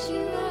 I wish he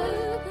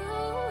would go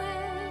away.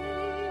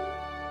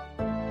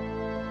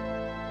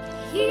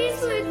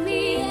 He's with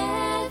me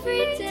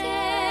every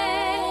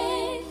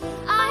day.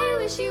 I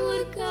wish he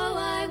would go,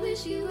 I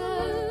wish he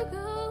would go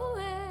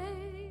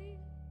away.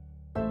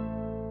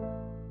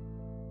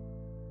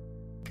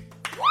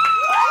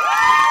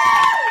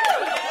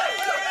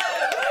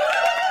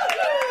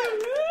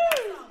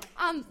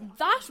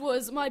 That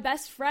was My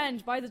Best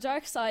Friend by The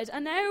Dark Side.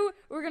 And now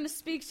we're going to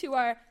speak to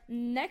our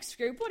next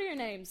group. What are your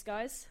names,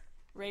 guys?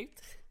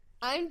 Ruth.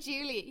 I'm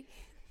Julie.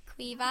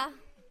 Quiva.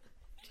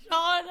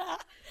 Shauna.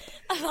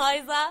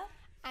 Eliza.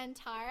 And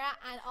Tara,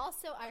 and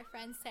also our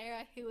friend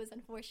Sarah, who was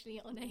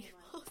unfortunately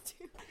unable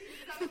to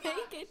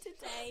make it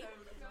today.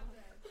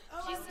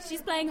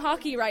 She's playing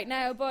hockey right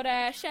now, but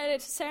shout out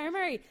to Sarah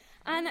Murray.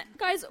 And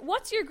guys,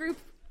 what's your group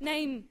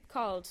name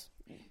called?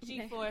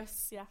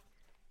 G-Force, yeah.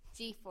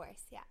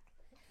 G-Force, yeah.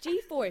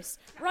 G-Force,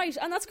 right,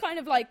 and that's kind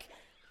of like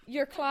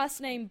your class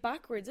name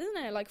backwards, isn't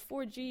it? Like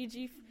 4G,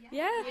 G...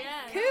 Yeah?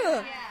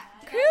 Cool.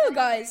 Cool,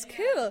 guys,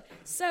 cool.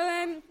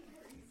 So,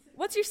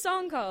 what's your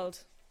song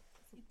called?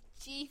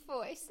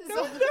 G-Force.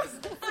 No,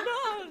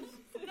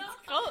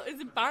 Is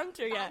it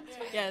banter? Yeah,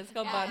 it's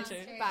called banter.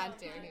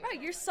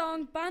 Right, your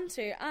song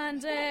Banter.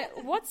 And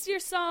what's your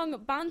song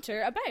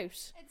Banter about?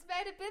 It's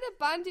about a bit of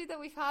banter that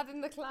we've had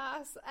in the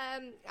class,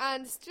 and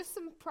it's just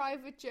some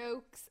private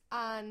jokes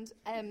and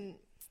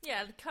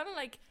Yeah, kind of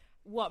like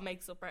what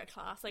makes up our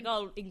class, like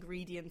all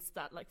ingredients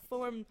that like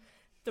form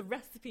the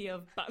recipe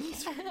of banter.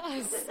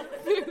 A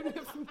spoon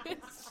of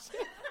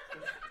mischief.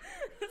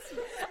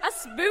 A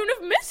spoon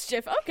of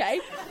mischief, okay.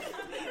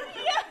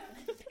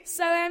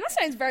 So that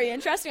sounds very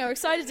interesting. I'm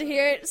excited to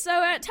hear it.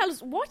 So tell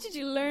us, what did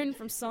you learn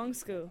from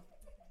Songschool?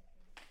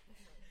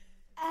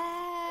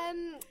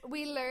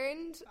 We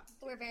learned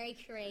We're very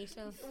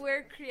creative.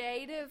 we're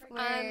creative We're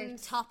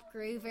and top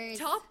groovers.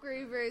 top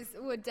groovers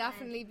would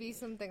definitely be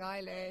something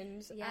I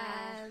learned. Yeah.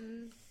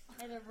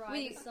 How to write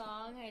We- a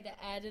song, how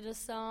to edit a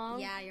song.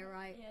 Yeah, you're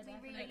right.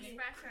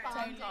 Express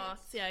our inner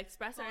thoughts. Yeah,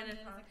 express our inner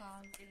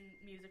thoughts in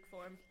music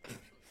form.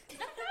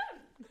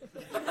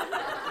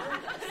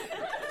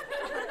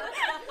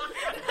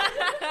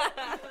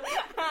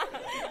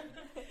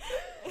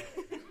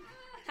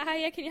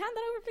 Yeah, can you hand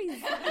that over,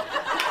 please?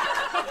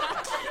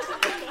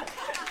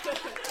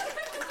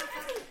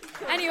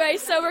 Anyway,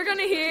 so we're going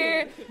to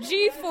hear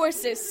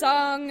G-Force's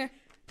song,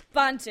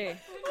 Banter.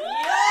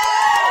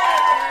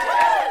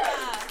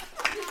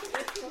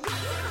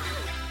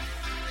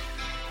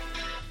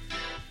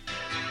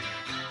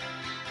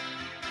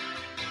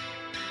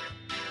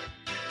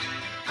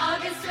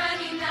 August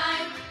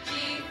 29th,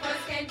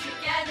 G-Force came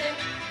together.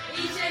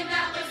 Each day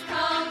that was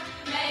cold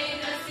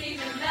made us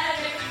even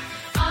better.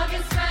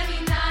 August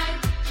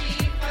 29th,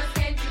 G-Force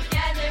came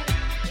together.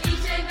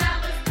 Each day that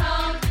was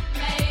cold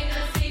made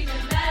us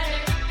even better.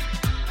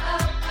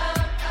 Oh, oh,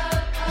 oh,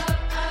 oh,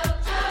 oh,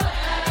 oh, oh,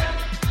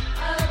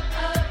 oh, oh,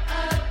 oh,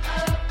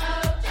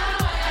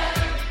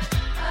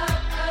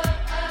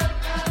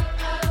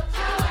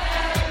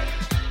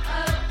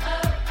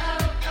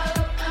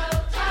 oh,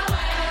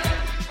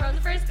 oh, From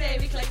the first day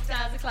we clicked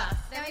as a class.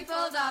 Then we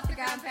pulled off the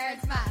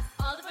grandparents' mask.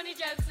 All the funny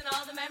jokes and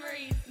all the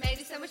memories made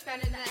it so much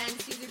better than the end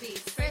Caesar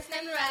beats. First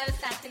name Loretta,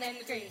 second name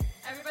the Green.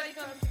 Everybody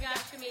comes to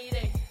Gash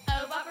meeting.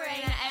 Oh,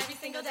 Barbarena every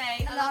single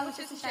day. Along with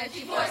just a shout,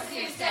 G-Force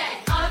here to stay.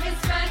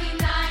 August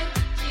 29th,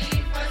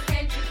 G-Force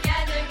came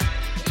together.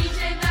 Each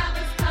day that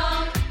was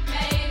cold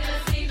made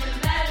us even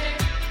better.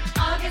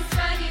 August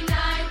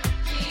 29th,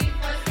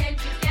 G-Force came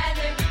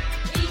together.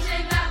 Each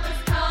day that was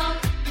cold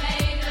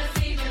made us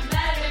even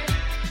better.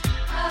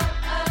 Oh,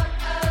 oh,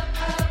 oh,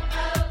 oh,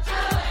 oh,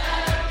 oh, oh,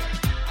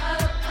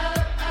 oh, oh,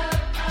 oh,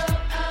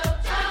 oh,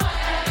 oh,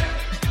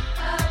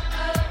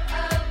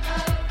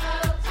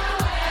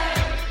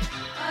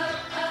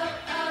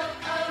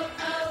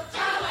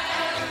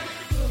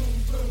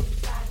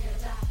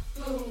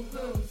 Boom,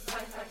 boom,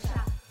 spice, spice,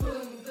 shot.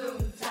 Boom,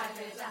 boom,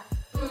 tiger, da.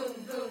 Boom,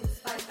 boom,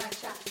 spice, spice,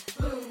 shot.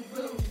 Boom,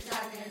 boom,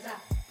 tiger, da.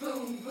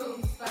 Boom,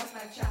 boom, spice,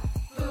 spice, shot.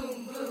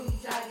 Boom, boom,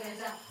 tiger,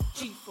 da.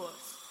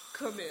 G-Force,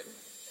 come in.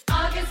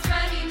 August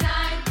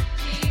 29th,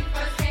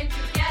 G-Force came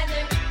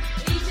together.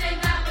 Each day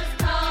that was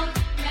cold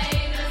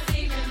made us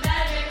even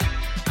better.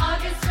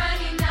 August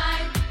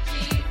 29th,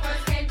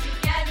 G-Force came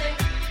together.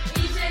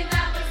 Each day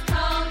that was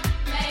cold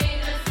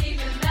made us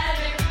even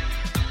better.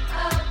 Oh,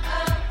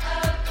 oh,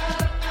 oh, oh,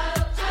 oh,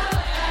 oh,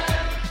 oh,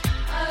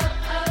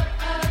 oh, oh, oh,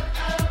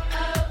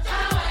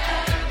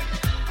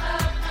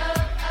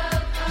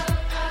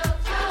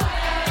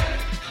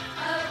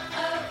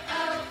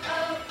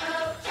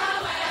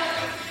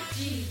 oh,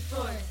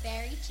 G-Force,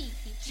 Very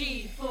cheeky.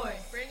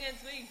 G-Force, Bring it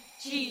sweet.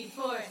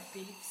 G-Force,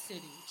 Beat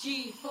City.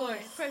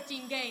 G-Force,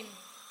 Protein gain.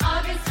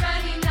 August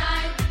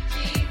 29th,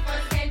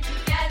 G-Force came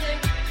together.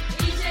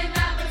 Each day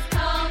that was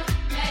cold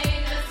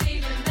made us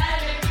even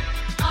better.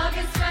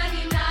 August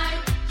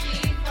 29th,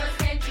 G-Force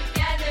came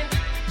together.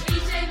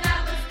 Each day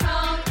that was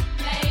cold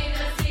made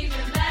us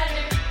even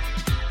better.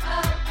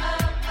 Oh,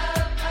 oh, oh,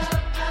 oh,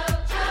 oh,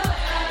 oh,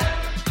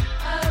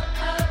 oh,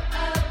 oh, oh,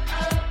 oh,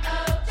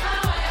 oh,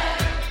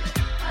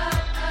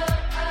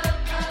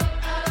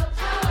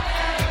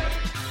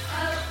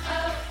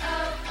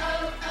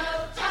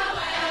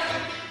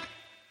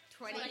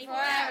 24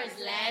 hours,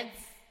 lads.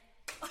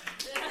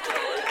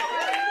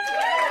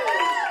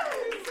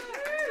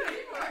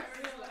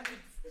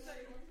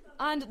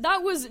 And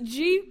that was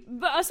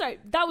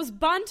that was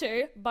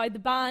Banter by the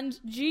band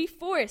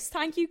G-Force.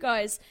 Thank you,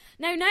 guys.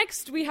 Now,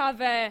 next we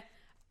have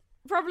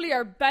probably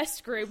our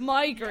best group,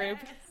 my group.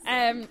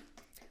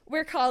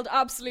 We're called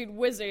Absolute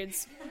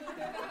Wizards.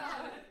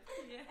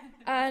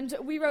 And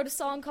we wrote a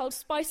song called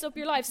Spice Up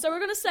Your Life. So we're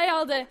going to say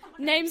all the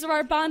names of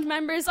our band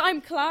members. I'm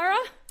Clara.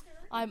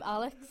 I'm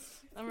Alex.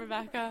 I'm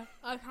Rebecca.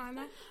 I'm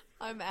Hannah.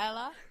 I'm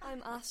Ella.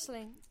 I'm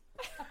Aisling.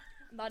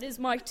 That is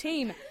my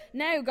team.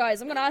 Now,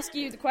 guys, I'm going to ask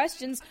you the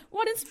questions.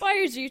 What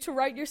inspired you to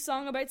write your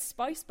song about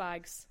spice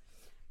bags?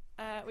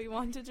 We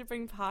wanted to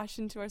bring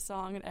passion to our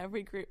song, and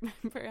every group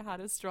member had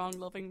a strong,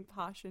 loving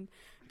passion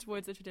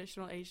towards a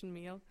traditional Asian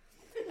meal.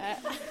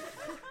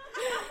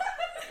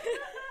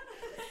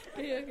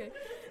 Okay.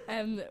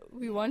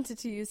 We wanted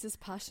to use this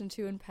passion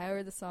to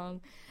empower the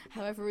song.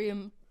 However,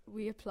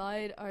 we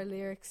applied our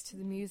lyrics to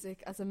the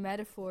music as a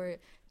metaphor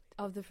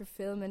of the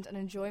fulfillment and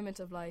enjoyment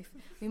of life.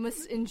 We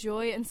must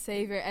enjoy and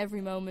savor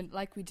every moment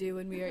like we do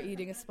when we are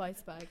eating a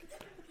spice bag.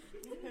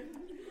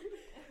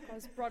 I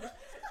was brought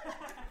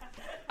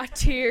a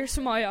tear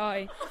to my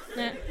eye.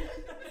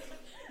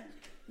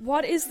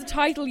 What is the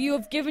title you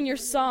have given your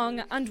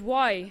song and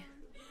why?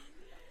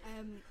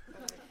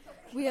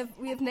 We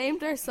have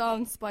named our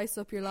song Spice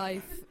Up Your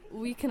Life.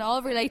 We can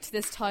all relate to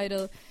this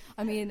title.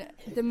 I mean,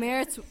 the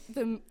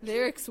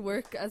lyrics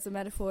work as a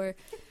metaphor.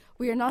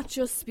 We are not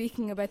just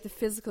speaking about the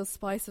physical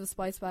spice of a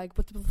spice bag,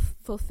 but the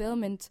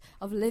fulfillment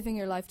of living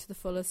your life to the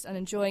fullest and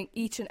enjoying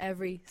each and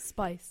every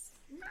spice.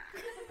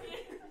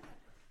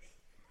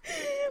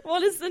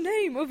 What is the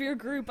name of your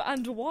group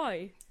and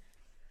why?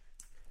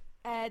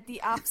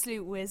 The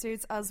Absolute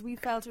Wizards, as we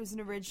felt it was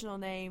an original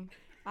name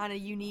and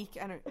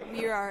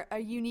we are a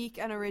unique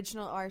and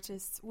original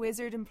artists.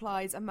 Wizard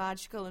implies a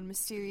magical and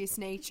mysterious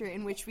nature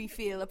in which we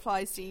feel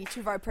applies to each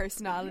of our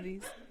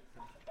personalities.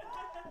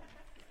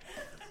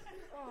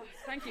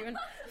 Thank you. And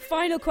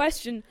final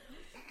question.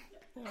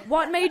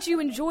 What made you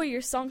enjoy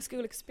your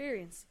Songschool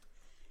experience?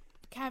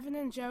 Kevin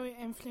and Joey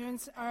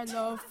influenced our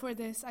love for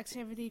this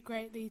activity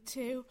greatly.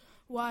 Two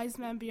wise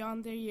men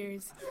beyond their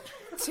years.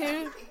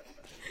 Two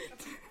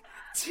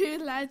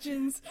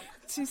legends,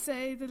 to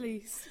say the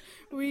least.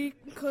 We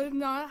could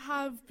not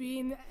have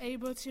been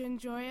able to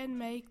enjoy and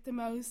make the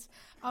most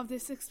of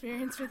this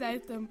experience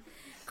without them.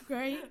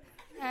 Great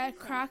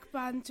crack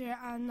banter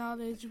and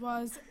knowledge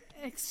was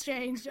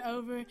exchanged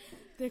over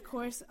the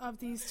course of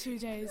these 2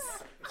 days.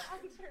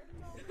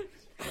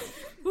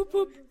 Whoop,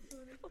 whoop.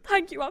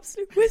 Thank you,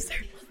 Absolute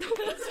Wizard. That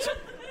was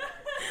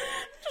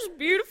just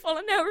beautiful.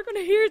 And now we're going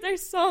to hear their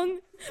song,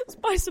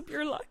 Spice Up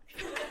Your Life.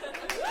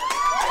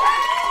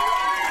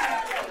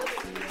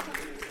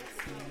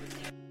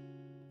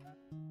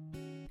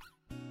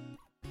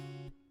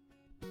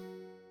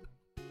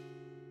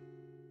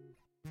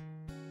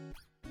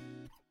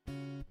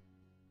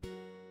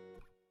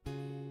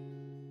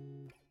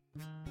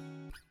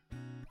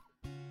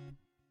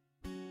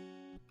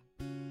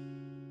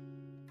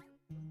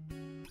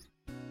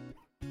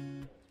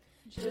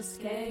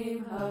 Just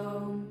came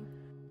home.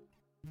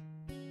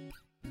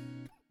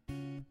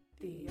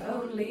 The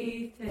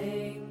only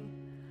thing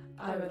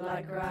I would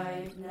like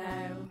right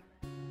now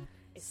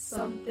is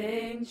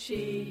something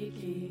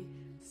cheeky,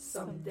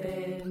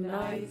 something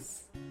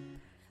nice,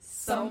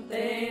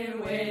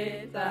 something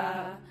with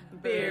a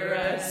bit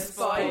of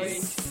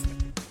spice.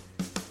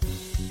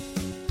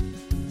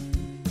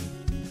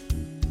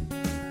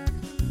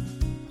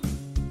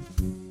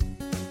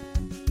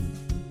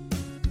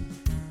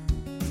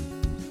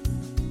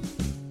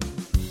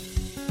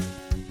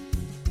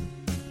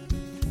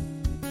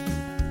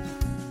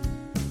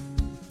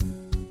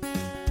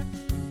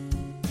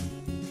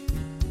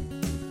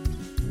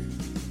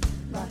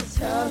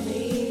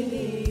 Tummy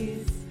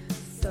needs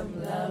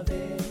some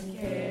loving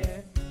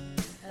care,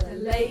 a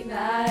late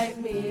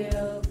night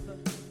meal,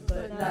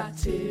 but not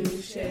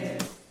to share.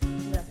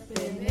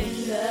 Nothing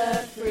in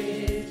the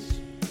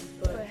fridge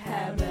but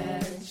ham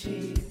and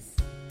cheese.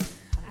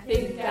 I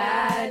think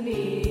I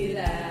need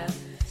a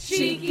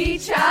cheeky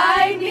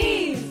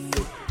Chinese.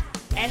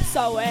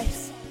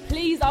 SOS,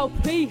 please, oh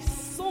please,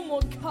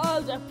 someone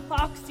call the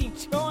proxy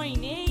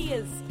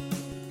Chinese.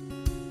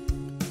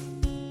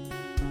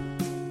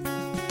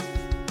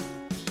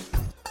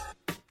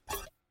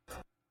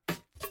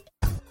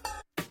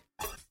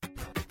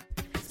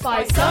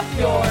 Spice up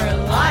your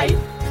life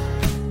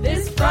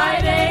this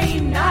Friday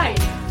night.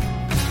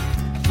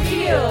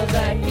 Feel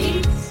the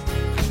heat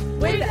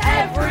with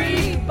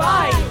every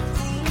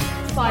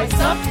bite. Spice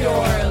up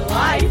your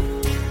life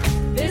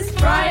this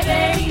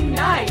Friday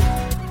night.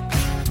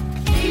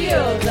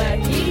 Feel the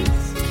heat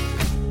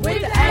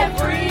with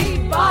every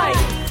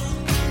bite.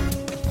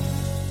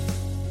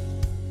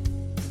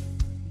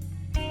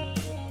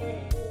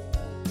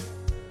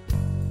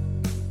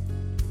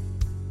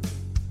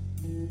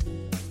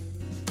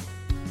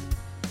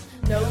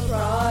 No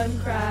prawn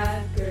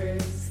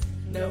crackers,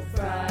 no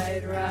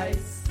fried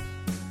rice.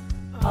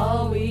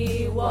 All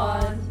we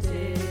want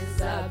is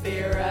a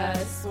beer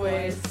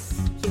Swiss.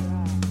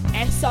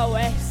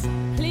 SOS,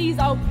 please,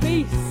 oh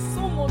please,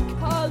 someone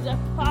call the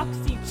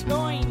proxy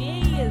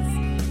Chinese.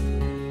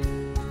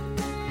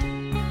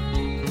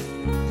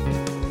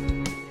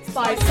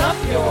 Spice up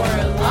your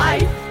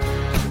life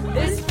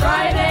this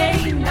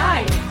Friday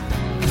night.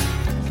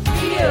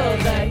 Feel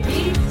the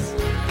heat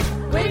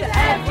with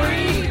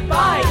every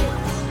bite.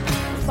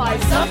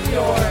 Spice up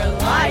your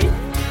life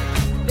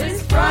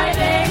this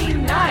Friday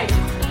night.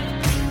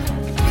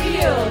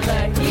 Feel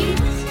the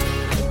heat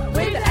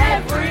with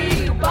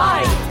every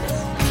bite.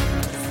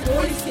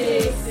 Voice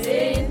kicks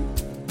in,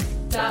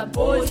 that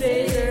buzz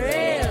is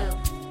real.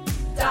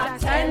 That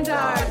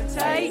tender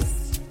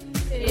taste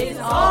is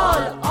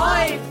all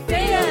I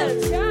feel.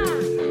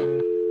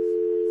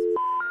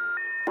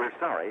 We're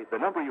sorry, the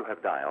number you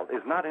have dialed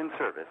is not in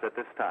service at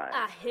this time.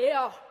 I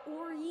hear.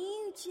 Or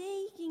you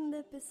taking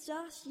the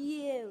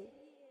pistachio?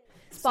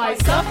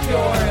 Spice up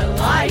your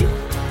life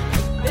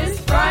this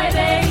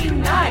Friday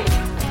night.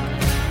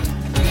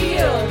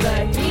 Feel the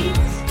heat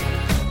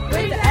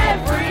with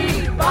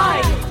every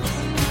bite.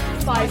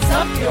 Spice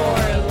up your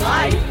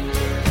life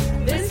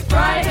this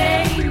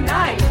Friday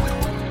night.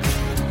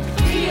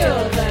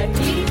 Feel the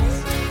heat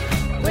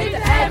with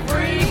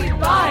every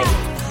bite.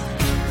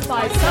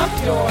 Spice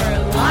up your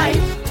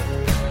life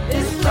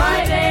this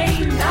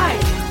Friday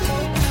night.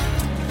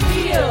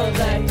 Feel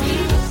the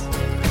heat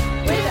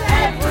with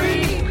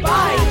every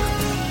bite.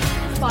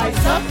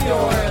 Spice up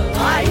your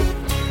life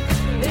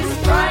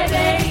this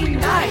Friday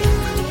night.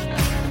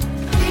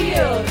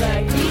 Feel the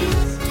heat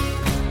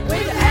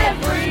with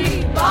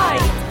every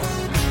bite.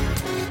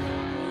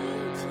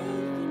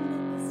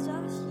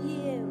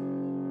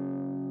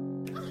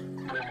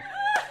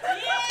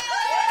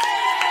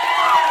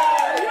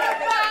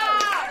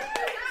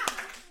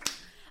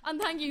 And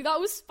thank you. That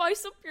was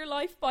Spice Up Your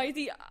Life by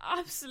the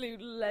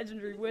absolute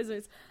legendary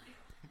Wizards.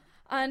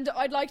 And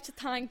I'd like to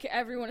thank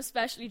everyone,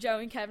 especially Joe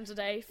and Kevin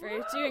today, for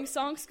doing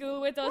Song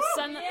School with us.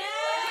 And you're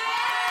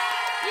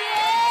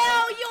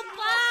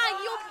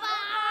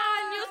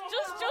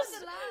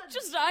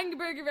just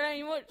Angberger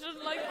very much.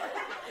 Just like,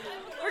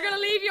 we're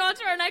gonna leave you on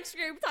to our next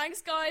group.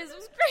 Thanks, guys. It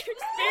was a great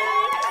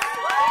experience.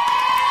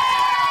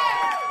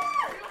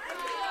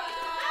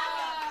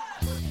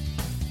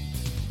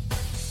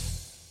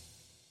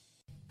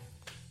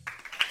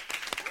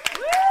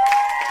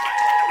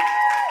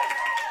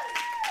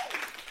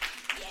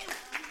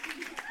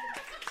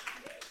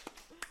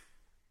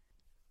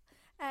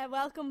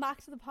 Welcome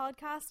back to the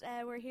podcast.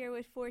 We're here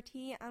with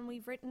 4T and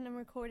we've written and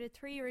recorded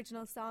 3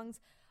 original songs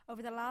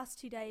over the last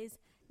 2 days.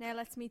 Now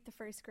let's meet the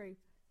first group.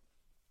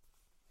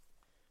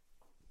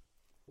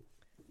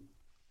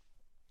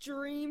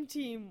 Dream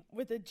Team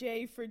with a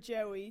J for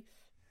Joey.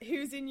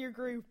 Who's in your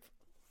group?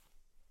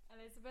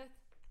 Elizabeth,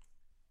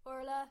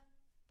 Orla,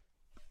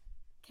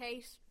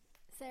 Kate,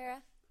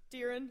 Sarah,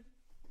 Darren,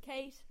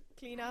 Kate,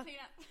 Cleena.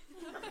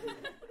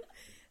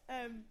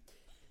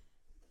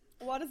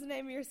 What is the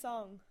name of your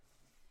song?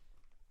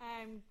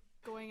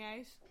 Going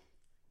Out.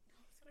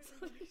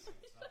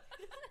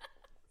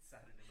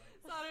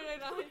 Saturday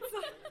night.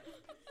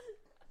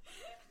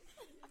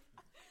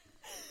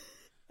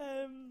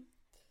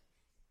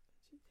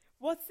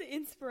 What's the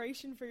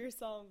inspiration for your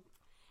song?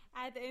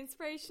 The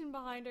inspiration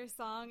behind our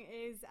song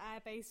is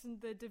based on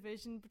the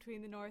division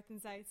between the North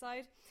and South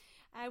Side.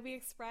 We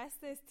express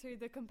this through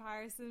the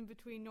comparison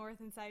between North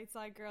and South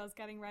Side girls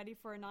getting ready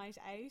for a night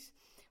out.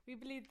 We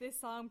believe this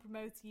song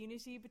promotes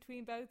unity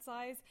between both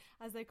sides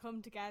as they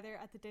come together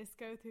at the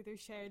disco through their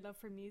shared love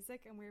for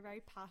music, and we're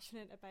very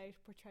passionate about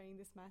portraying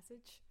this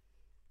message.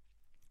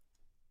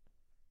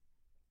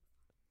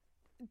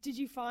 Did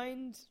you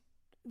find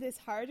this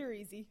hard or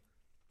easy?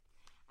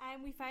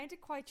 We found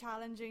it quite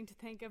challenging to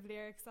think of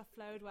lyrics that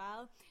flowed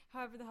well.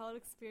 However, the whole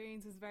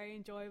experience was very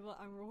enjoyable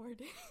and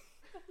rewarding.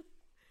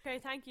 Okay,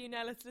 thank you.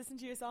 Now let's listen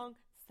to your song,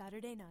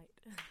 Saturday Night.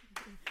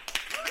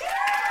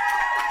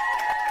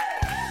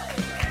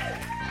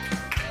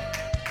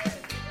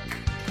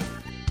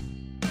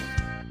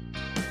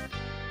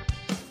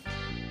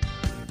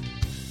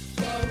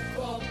 Woke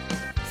up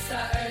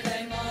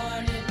Saturday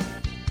morning,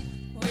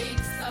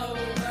 week's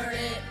over,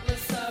 it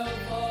was so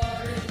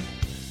boring.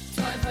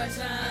 Time for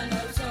tan,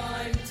 no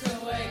time to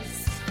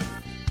waste.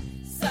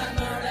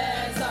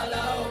 Samurais all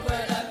over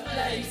the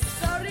place.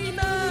 Sorry,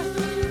 ma.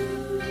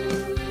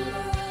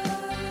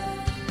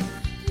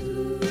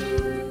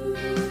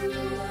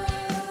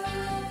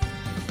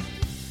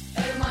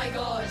 Oh my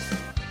gosh,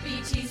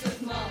 BT's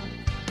with mum.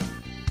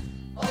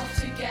 Off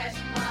to get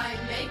my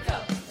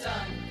makeup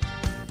done.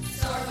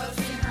 Starbucks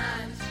in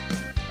hand,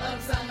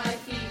 Uggs on my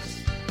feet.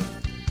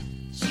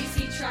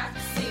 Cheesy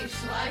tracksuit,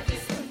 life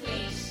is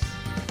complete.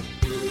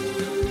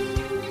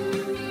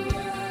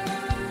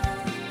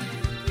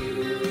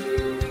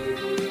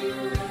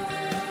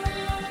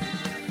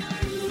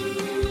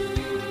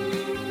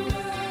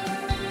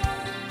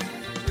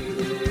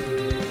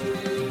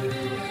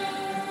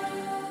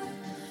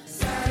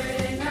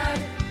 Saturday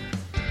night,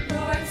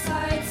 north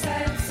side,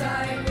 south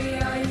side, we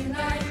are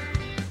unite.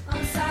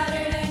 On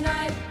Saturday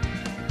night,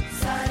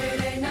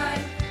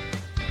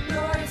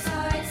 north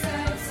side,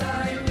 south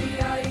side, we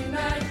are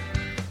unite.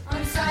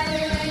 On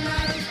Saturday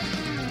night.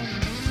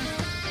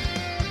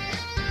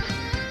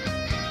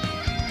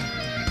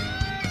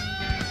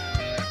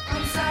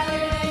 On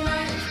Saturday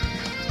night.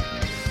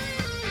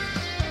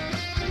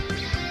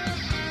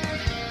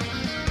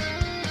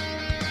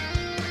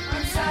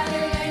 On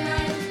Saturday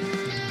night.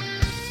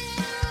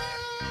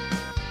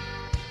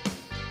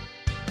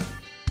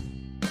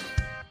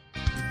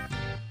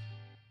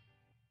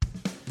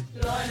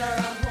 Liner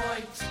on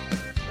point,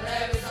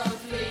 legs on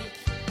fleek.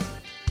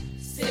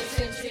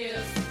 Sitting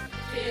chills,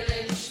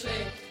 feeling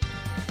slick.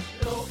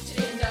 Looked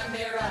in the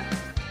mirror,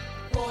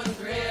 one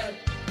grill.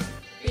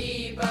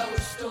 Bebo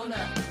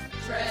stunner,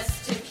 dressed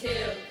to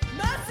kill.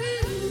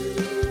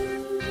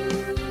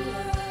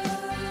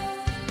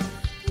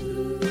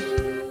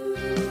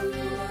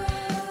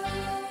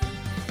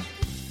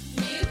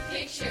 New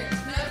picture,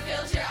 no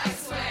filter, I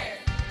swear.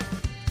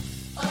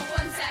 Up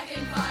 1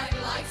 second,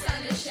 5 likes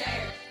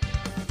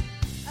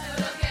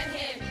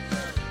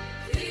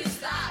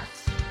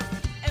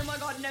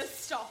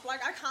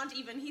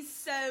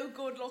so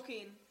good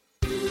looking.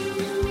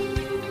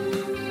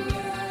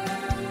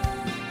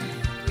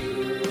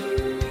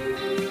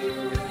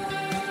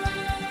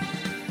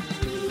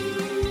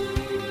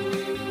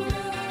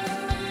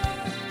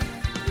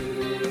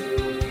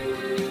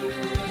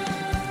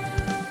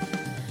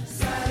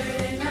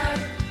 Saturday night,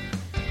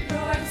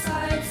 north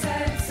side,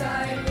 south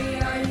side, we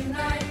are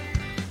unite.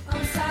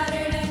 On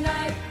Saturday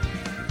night,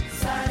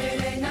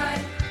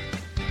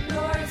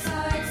 north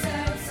side,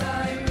 south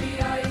side, we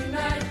are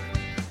unite.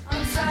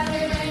 On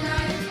Saturday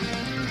night.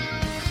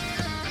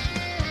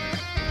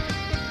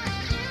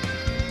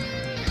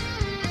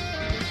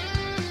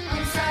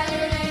 On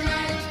Saturday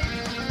night.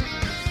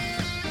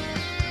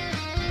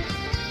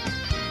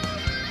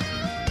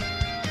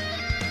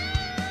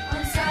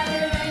 On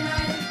Saturday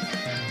night.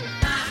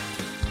 Mac,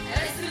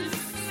 Essence,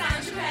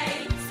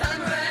 Saint-Tropez,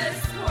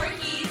 Sunrise,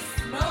 Porky's,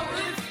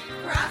 Moatwood,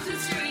 Grafton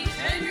Street,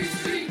 Henry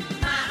Street.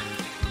 Mac,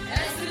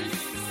 Essence,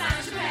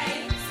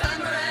 Saint-Tropez,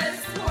 Sunrise,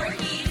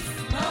 Porky's,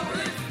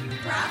 Moatwood,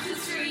 Grafton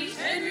Street,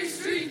 Henry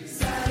Street.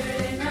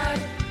 Saturday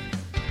night,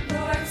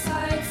 north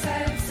side,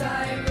 south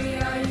side, we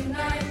are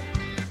unite.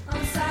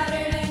 On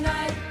Saturday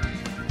night,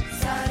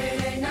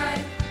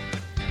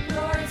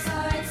 north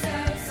side,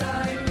 south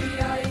side, we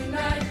are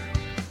unite.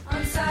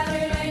 On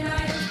Saturday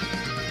night.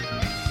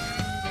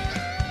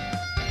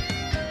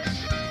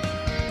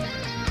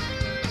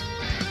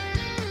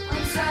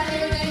 On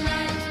Saturday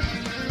night.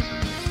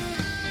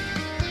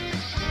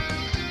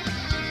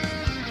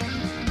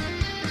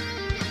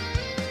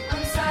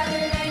 On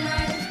Saturday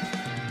night.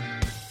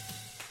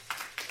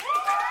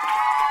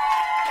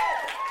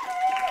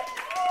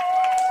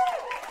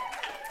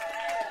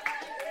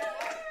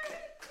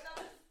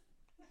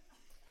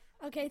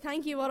 Okay,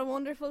 thank you. What a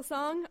wonderful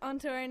song. On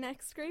to our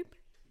next group.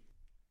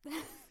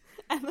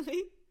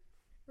 Emily,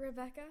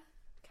 Rebecca,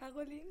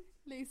 Caroline,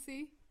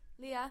 Lucy,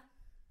 Leah.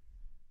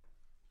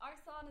 Our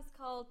song is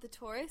called The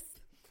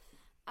Tourist.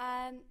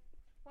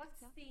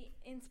 What's the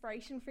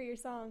inspiration for your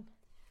song?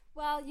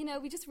 Well, you know,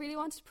 we just really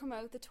wanted to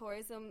promote the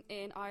tourism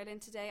in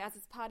Ireland today. As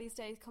it's Paddy's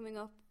Day coming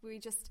up, we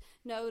just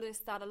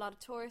noticed that a lot of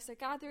tourists are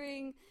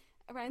gathering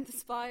around the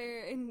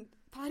Spire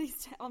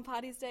on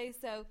Paddy's Day,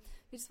 so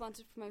we just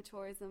wanted to promote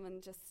tourism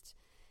and just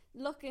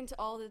look into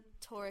all the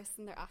tourists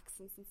and their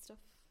accents and stuff.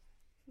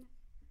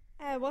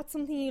 What's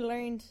something you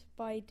learned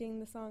by doing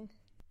the song?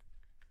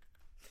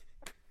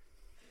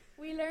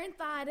 We learned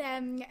that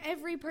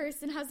every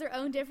person has their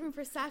own different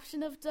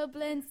perception of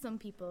Dublin. Some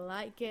people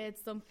like it,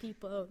 some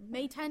people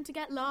may tend to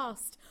get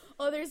lost.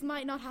 Others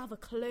might not have a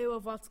clue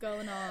of what's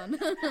going on.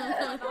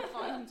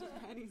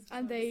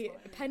 And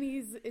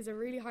Pennies is a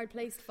really hard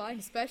place to find,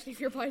 especially if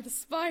you're by the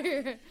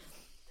Spire.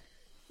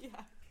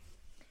 Yeah.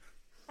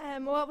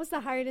 What was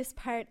the hardest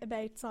part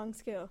about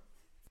Songschool?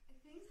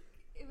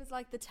 It was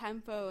like the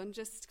tempo and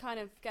just kind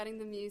of getting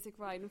the music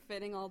right and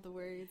fitting all the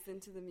words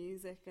into the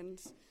music and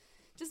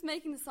just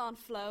making the song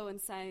flow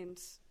and sound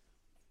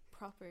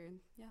proper. And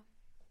yeah.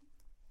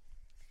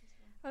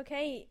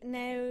 Okay,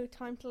 now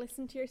time to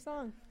listen to your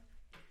song.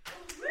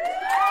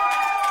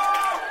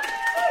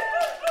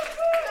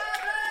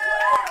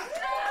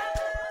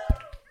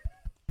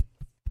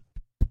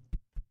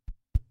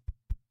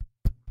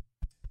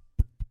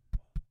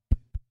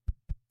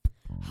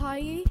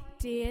 Hi,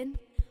 Dean.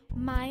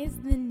 My's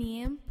the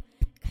name.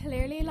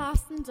 Clearly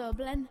lost in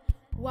Dublin.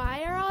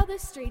 Why are all the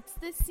streets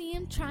the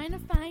same? Trying to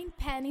find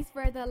pennies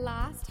for the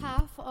last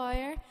half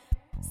hour.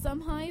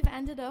 Somehow I've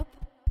ended up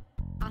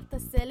at the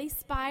silly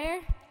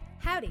Spire.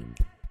 Howdy,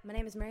 my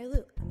name is Mary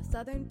Lou. I'm a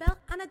Southern Belle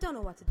and I don't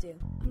know what to do.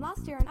 I'm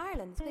lost here in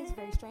Ireland. This place is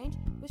very strange.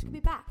 Wish could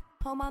be back,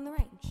 home on the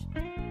range.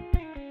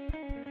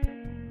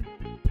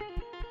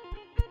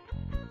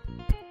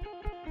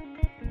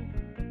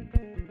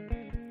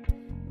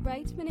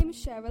 Right, my name is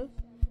Cheryl.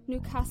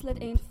 Newcastle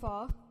it ain't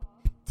far.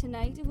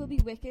 Tonight it will be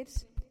wicked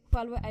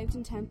while we're out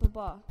in Temple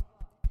Bar.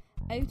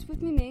 Out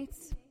with me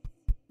mates,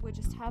 we're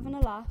just having a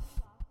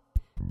laugh,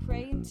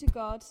 praying to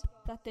God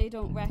that they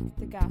don't wreck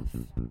the gaff.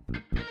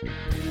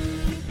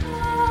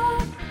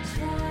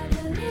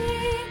 Traveling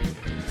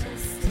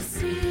just to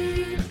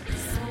see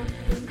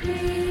something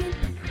green.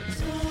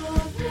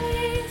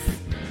 Tourists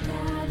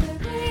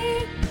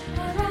gathering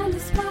around the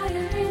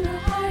Spire in the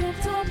heart of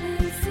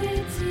Dublin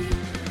City.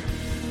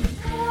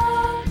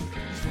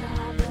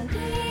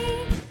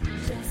 Traveling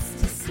just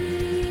to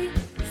see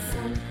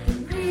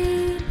something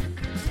green.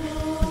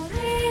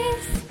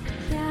 Tourists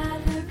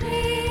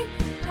gathering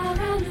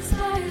around the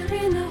Spire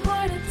in the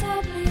heart of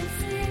Dublin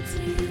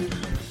City.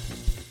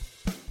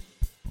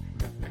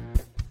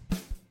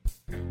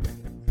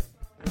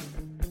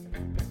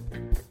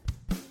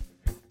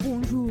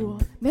 Bonjour,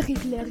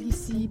 Marie-Claire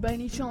ici, by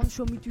any chance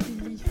show me to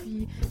the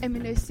leafy,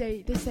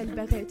 MNSA, the cell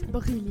barrette,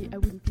 but really I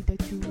will be there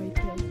to wait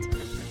late.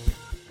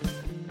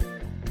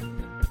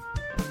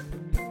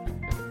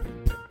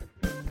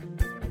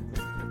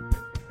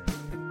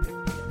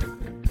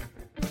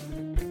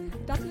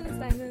 Dublin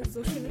ist eine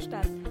so schöne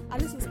Stadt.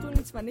 Alles ist grün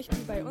und zwar nicht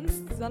wie bei uns,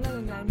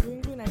 sondern in einem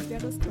Grün-Grün als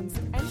wäre es Kunst.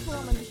 Eins,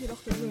 woran man sich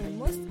jedoch gewöhnen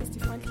muss, ist die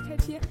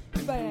Freundlichkeit hier.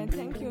 Überall ein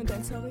Thank you und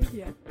ein Sorry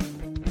hier.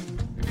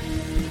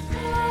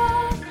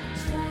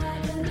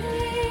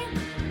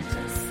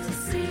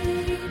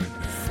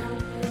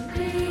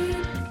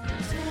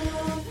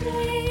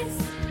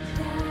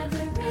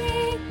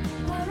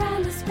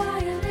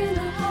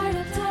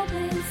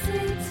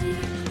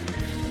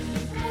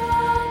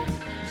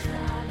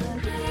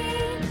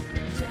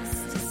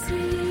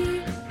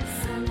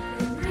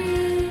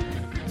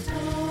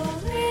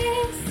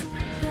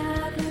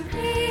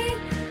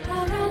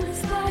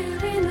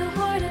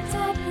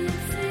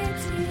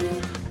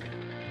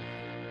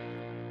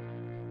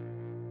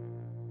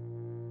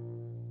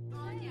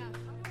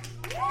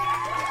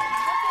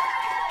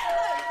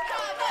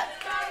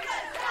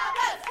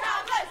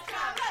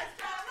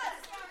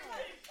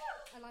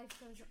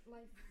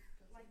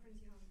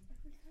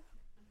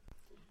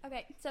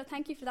 Okay, so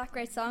thank you for that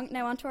great song.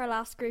 Now on to our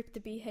last group, the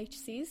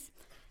BHCs.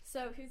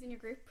 So who's in your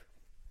group?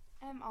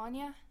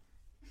 Anya,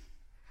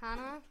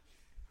 Hannah,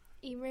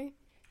 Emer,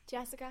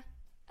 Jessica,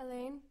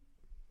 Elaine.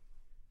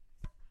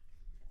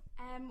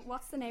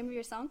 What's the name of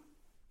your song?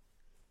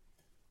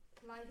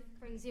 Life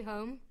brings you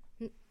home.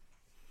 And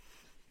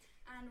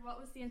what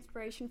was the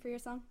inspiration for your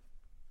song?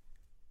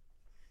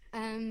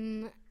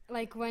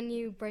 Like when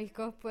you break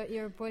up with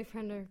your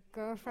boyfriend or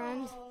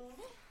girlfriend,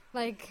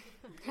 like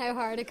how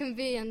hard it can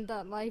be, and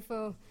that life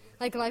will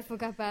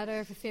get better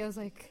if it feels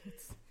like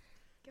it's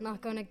not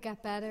going to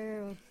get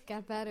better or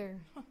get better.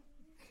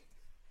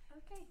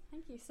 Okay,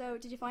 thank you. So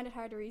did you find it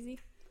hard or easy?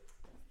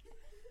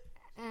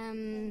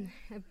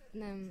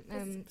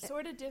 It's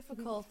sort of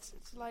difficult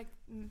to like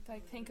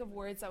think of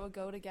words that would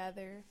go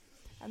together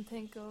and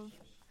think of,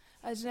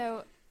 I don't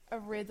know, a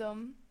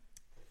rhythm.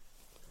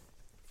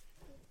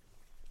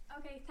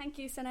 Okay, thank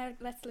you. So now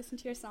let's listen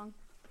to your song.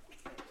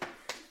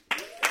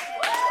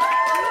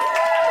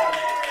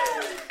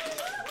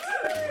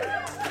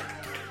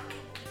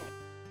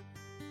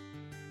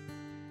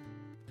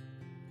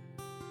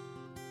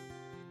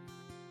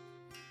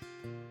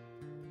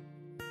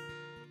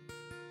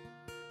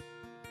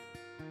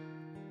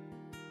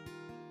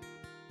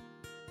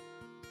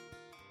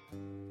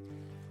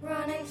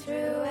 Running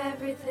through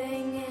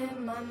everything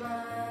in my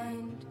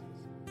mind,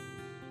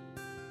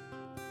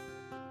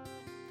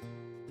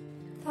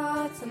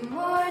 thoughts and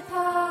more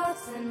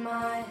thoughts in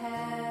my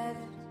head,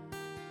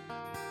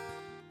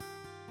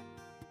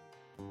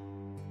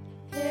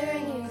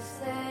 hearing you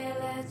say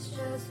let's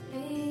just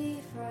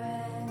be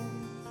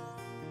friends,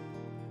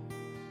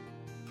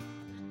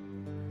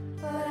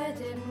 but I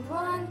didn't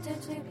want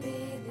it to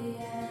be the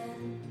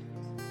end.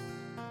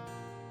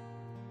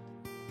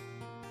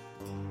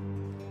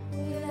 We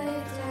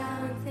lay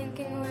down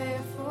thinking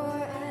we're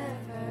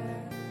forever,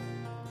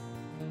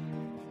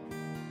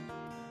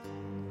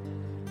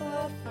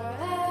 but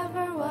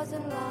forever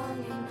wasn't long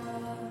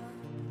enough.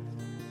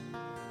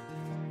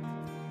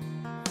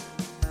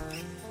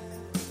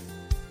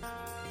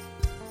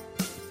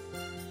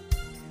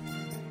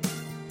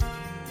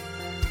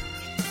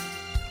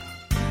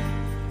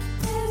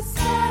 This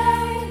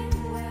pain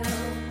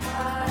will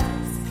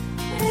pass,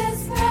 this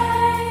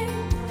pain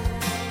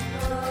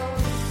will go.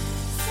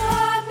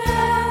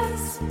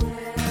 Sadness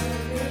will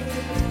leave,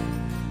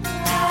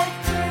 life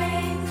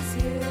brings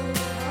you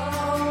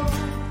home.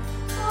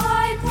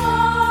 I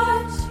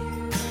thought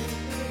you'd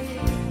be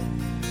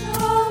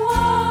the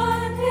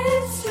one,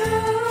 it's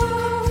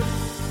true,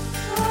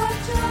 but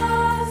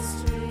just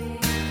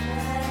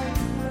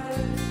remember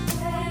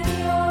when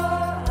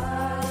you're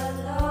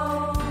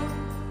alone,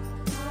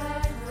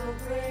 I will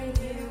bring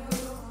you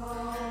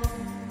home.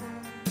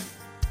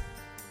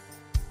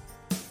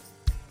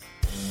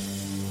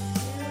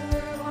 You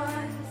were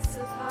once a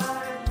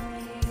part of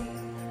me,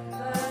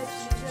 but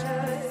you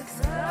just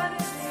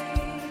couldn't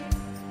see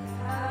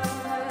how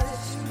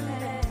much you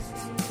meant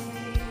to me.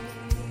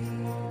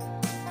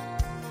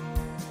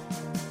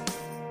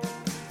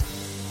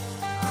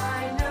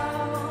 I know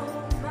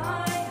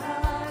my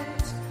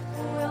heart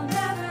will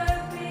never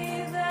be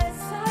the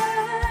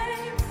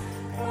same,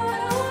 but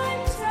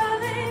I'm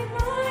telling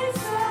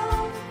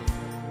myself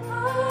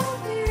I'll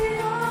be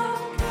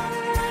okay.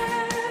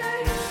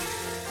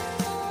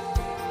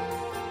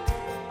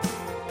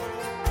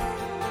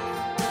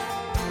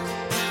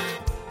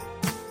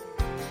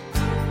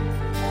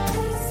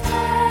 This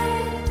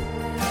pain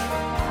will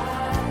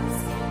pass,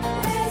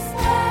 this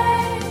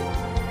pain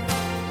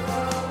will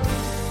go.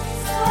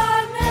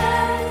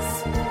 Sadness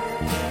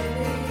will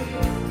leave,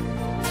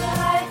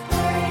 life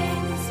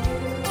brings you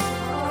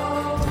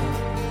home.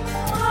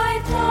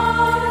 I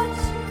thought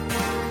you'd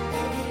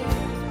be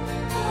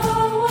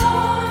the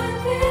one,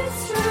 it's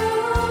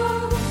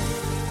true,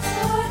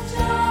 but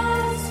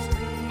just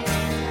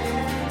remember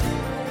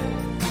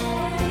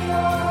when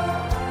you're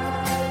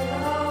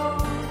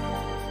alone,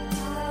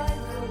 I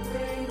will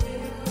bring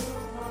you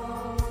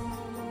home.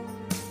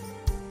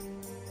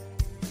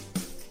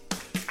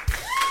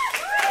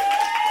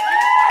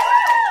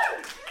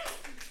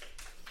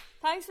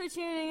 Thanks for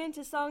tuning in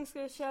to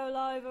Songschool Show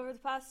live over the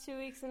past 2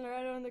 weeks in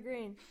Loretto on the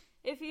Green.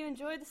 If you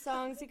enjoyed the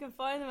songs, you can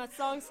find them at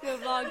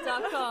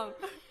songschoolblog.com.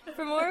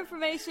 For more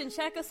information,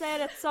 check us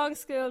out at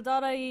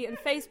songschool.ie and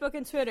Facebook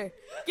and Twitter.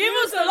 Give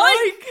us a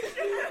like!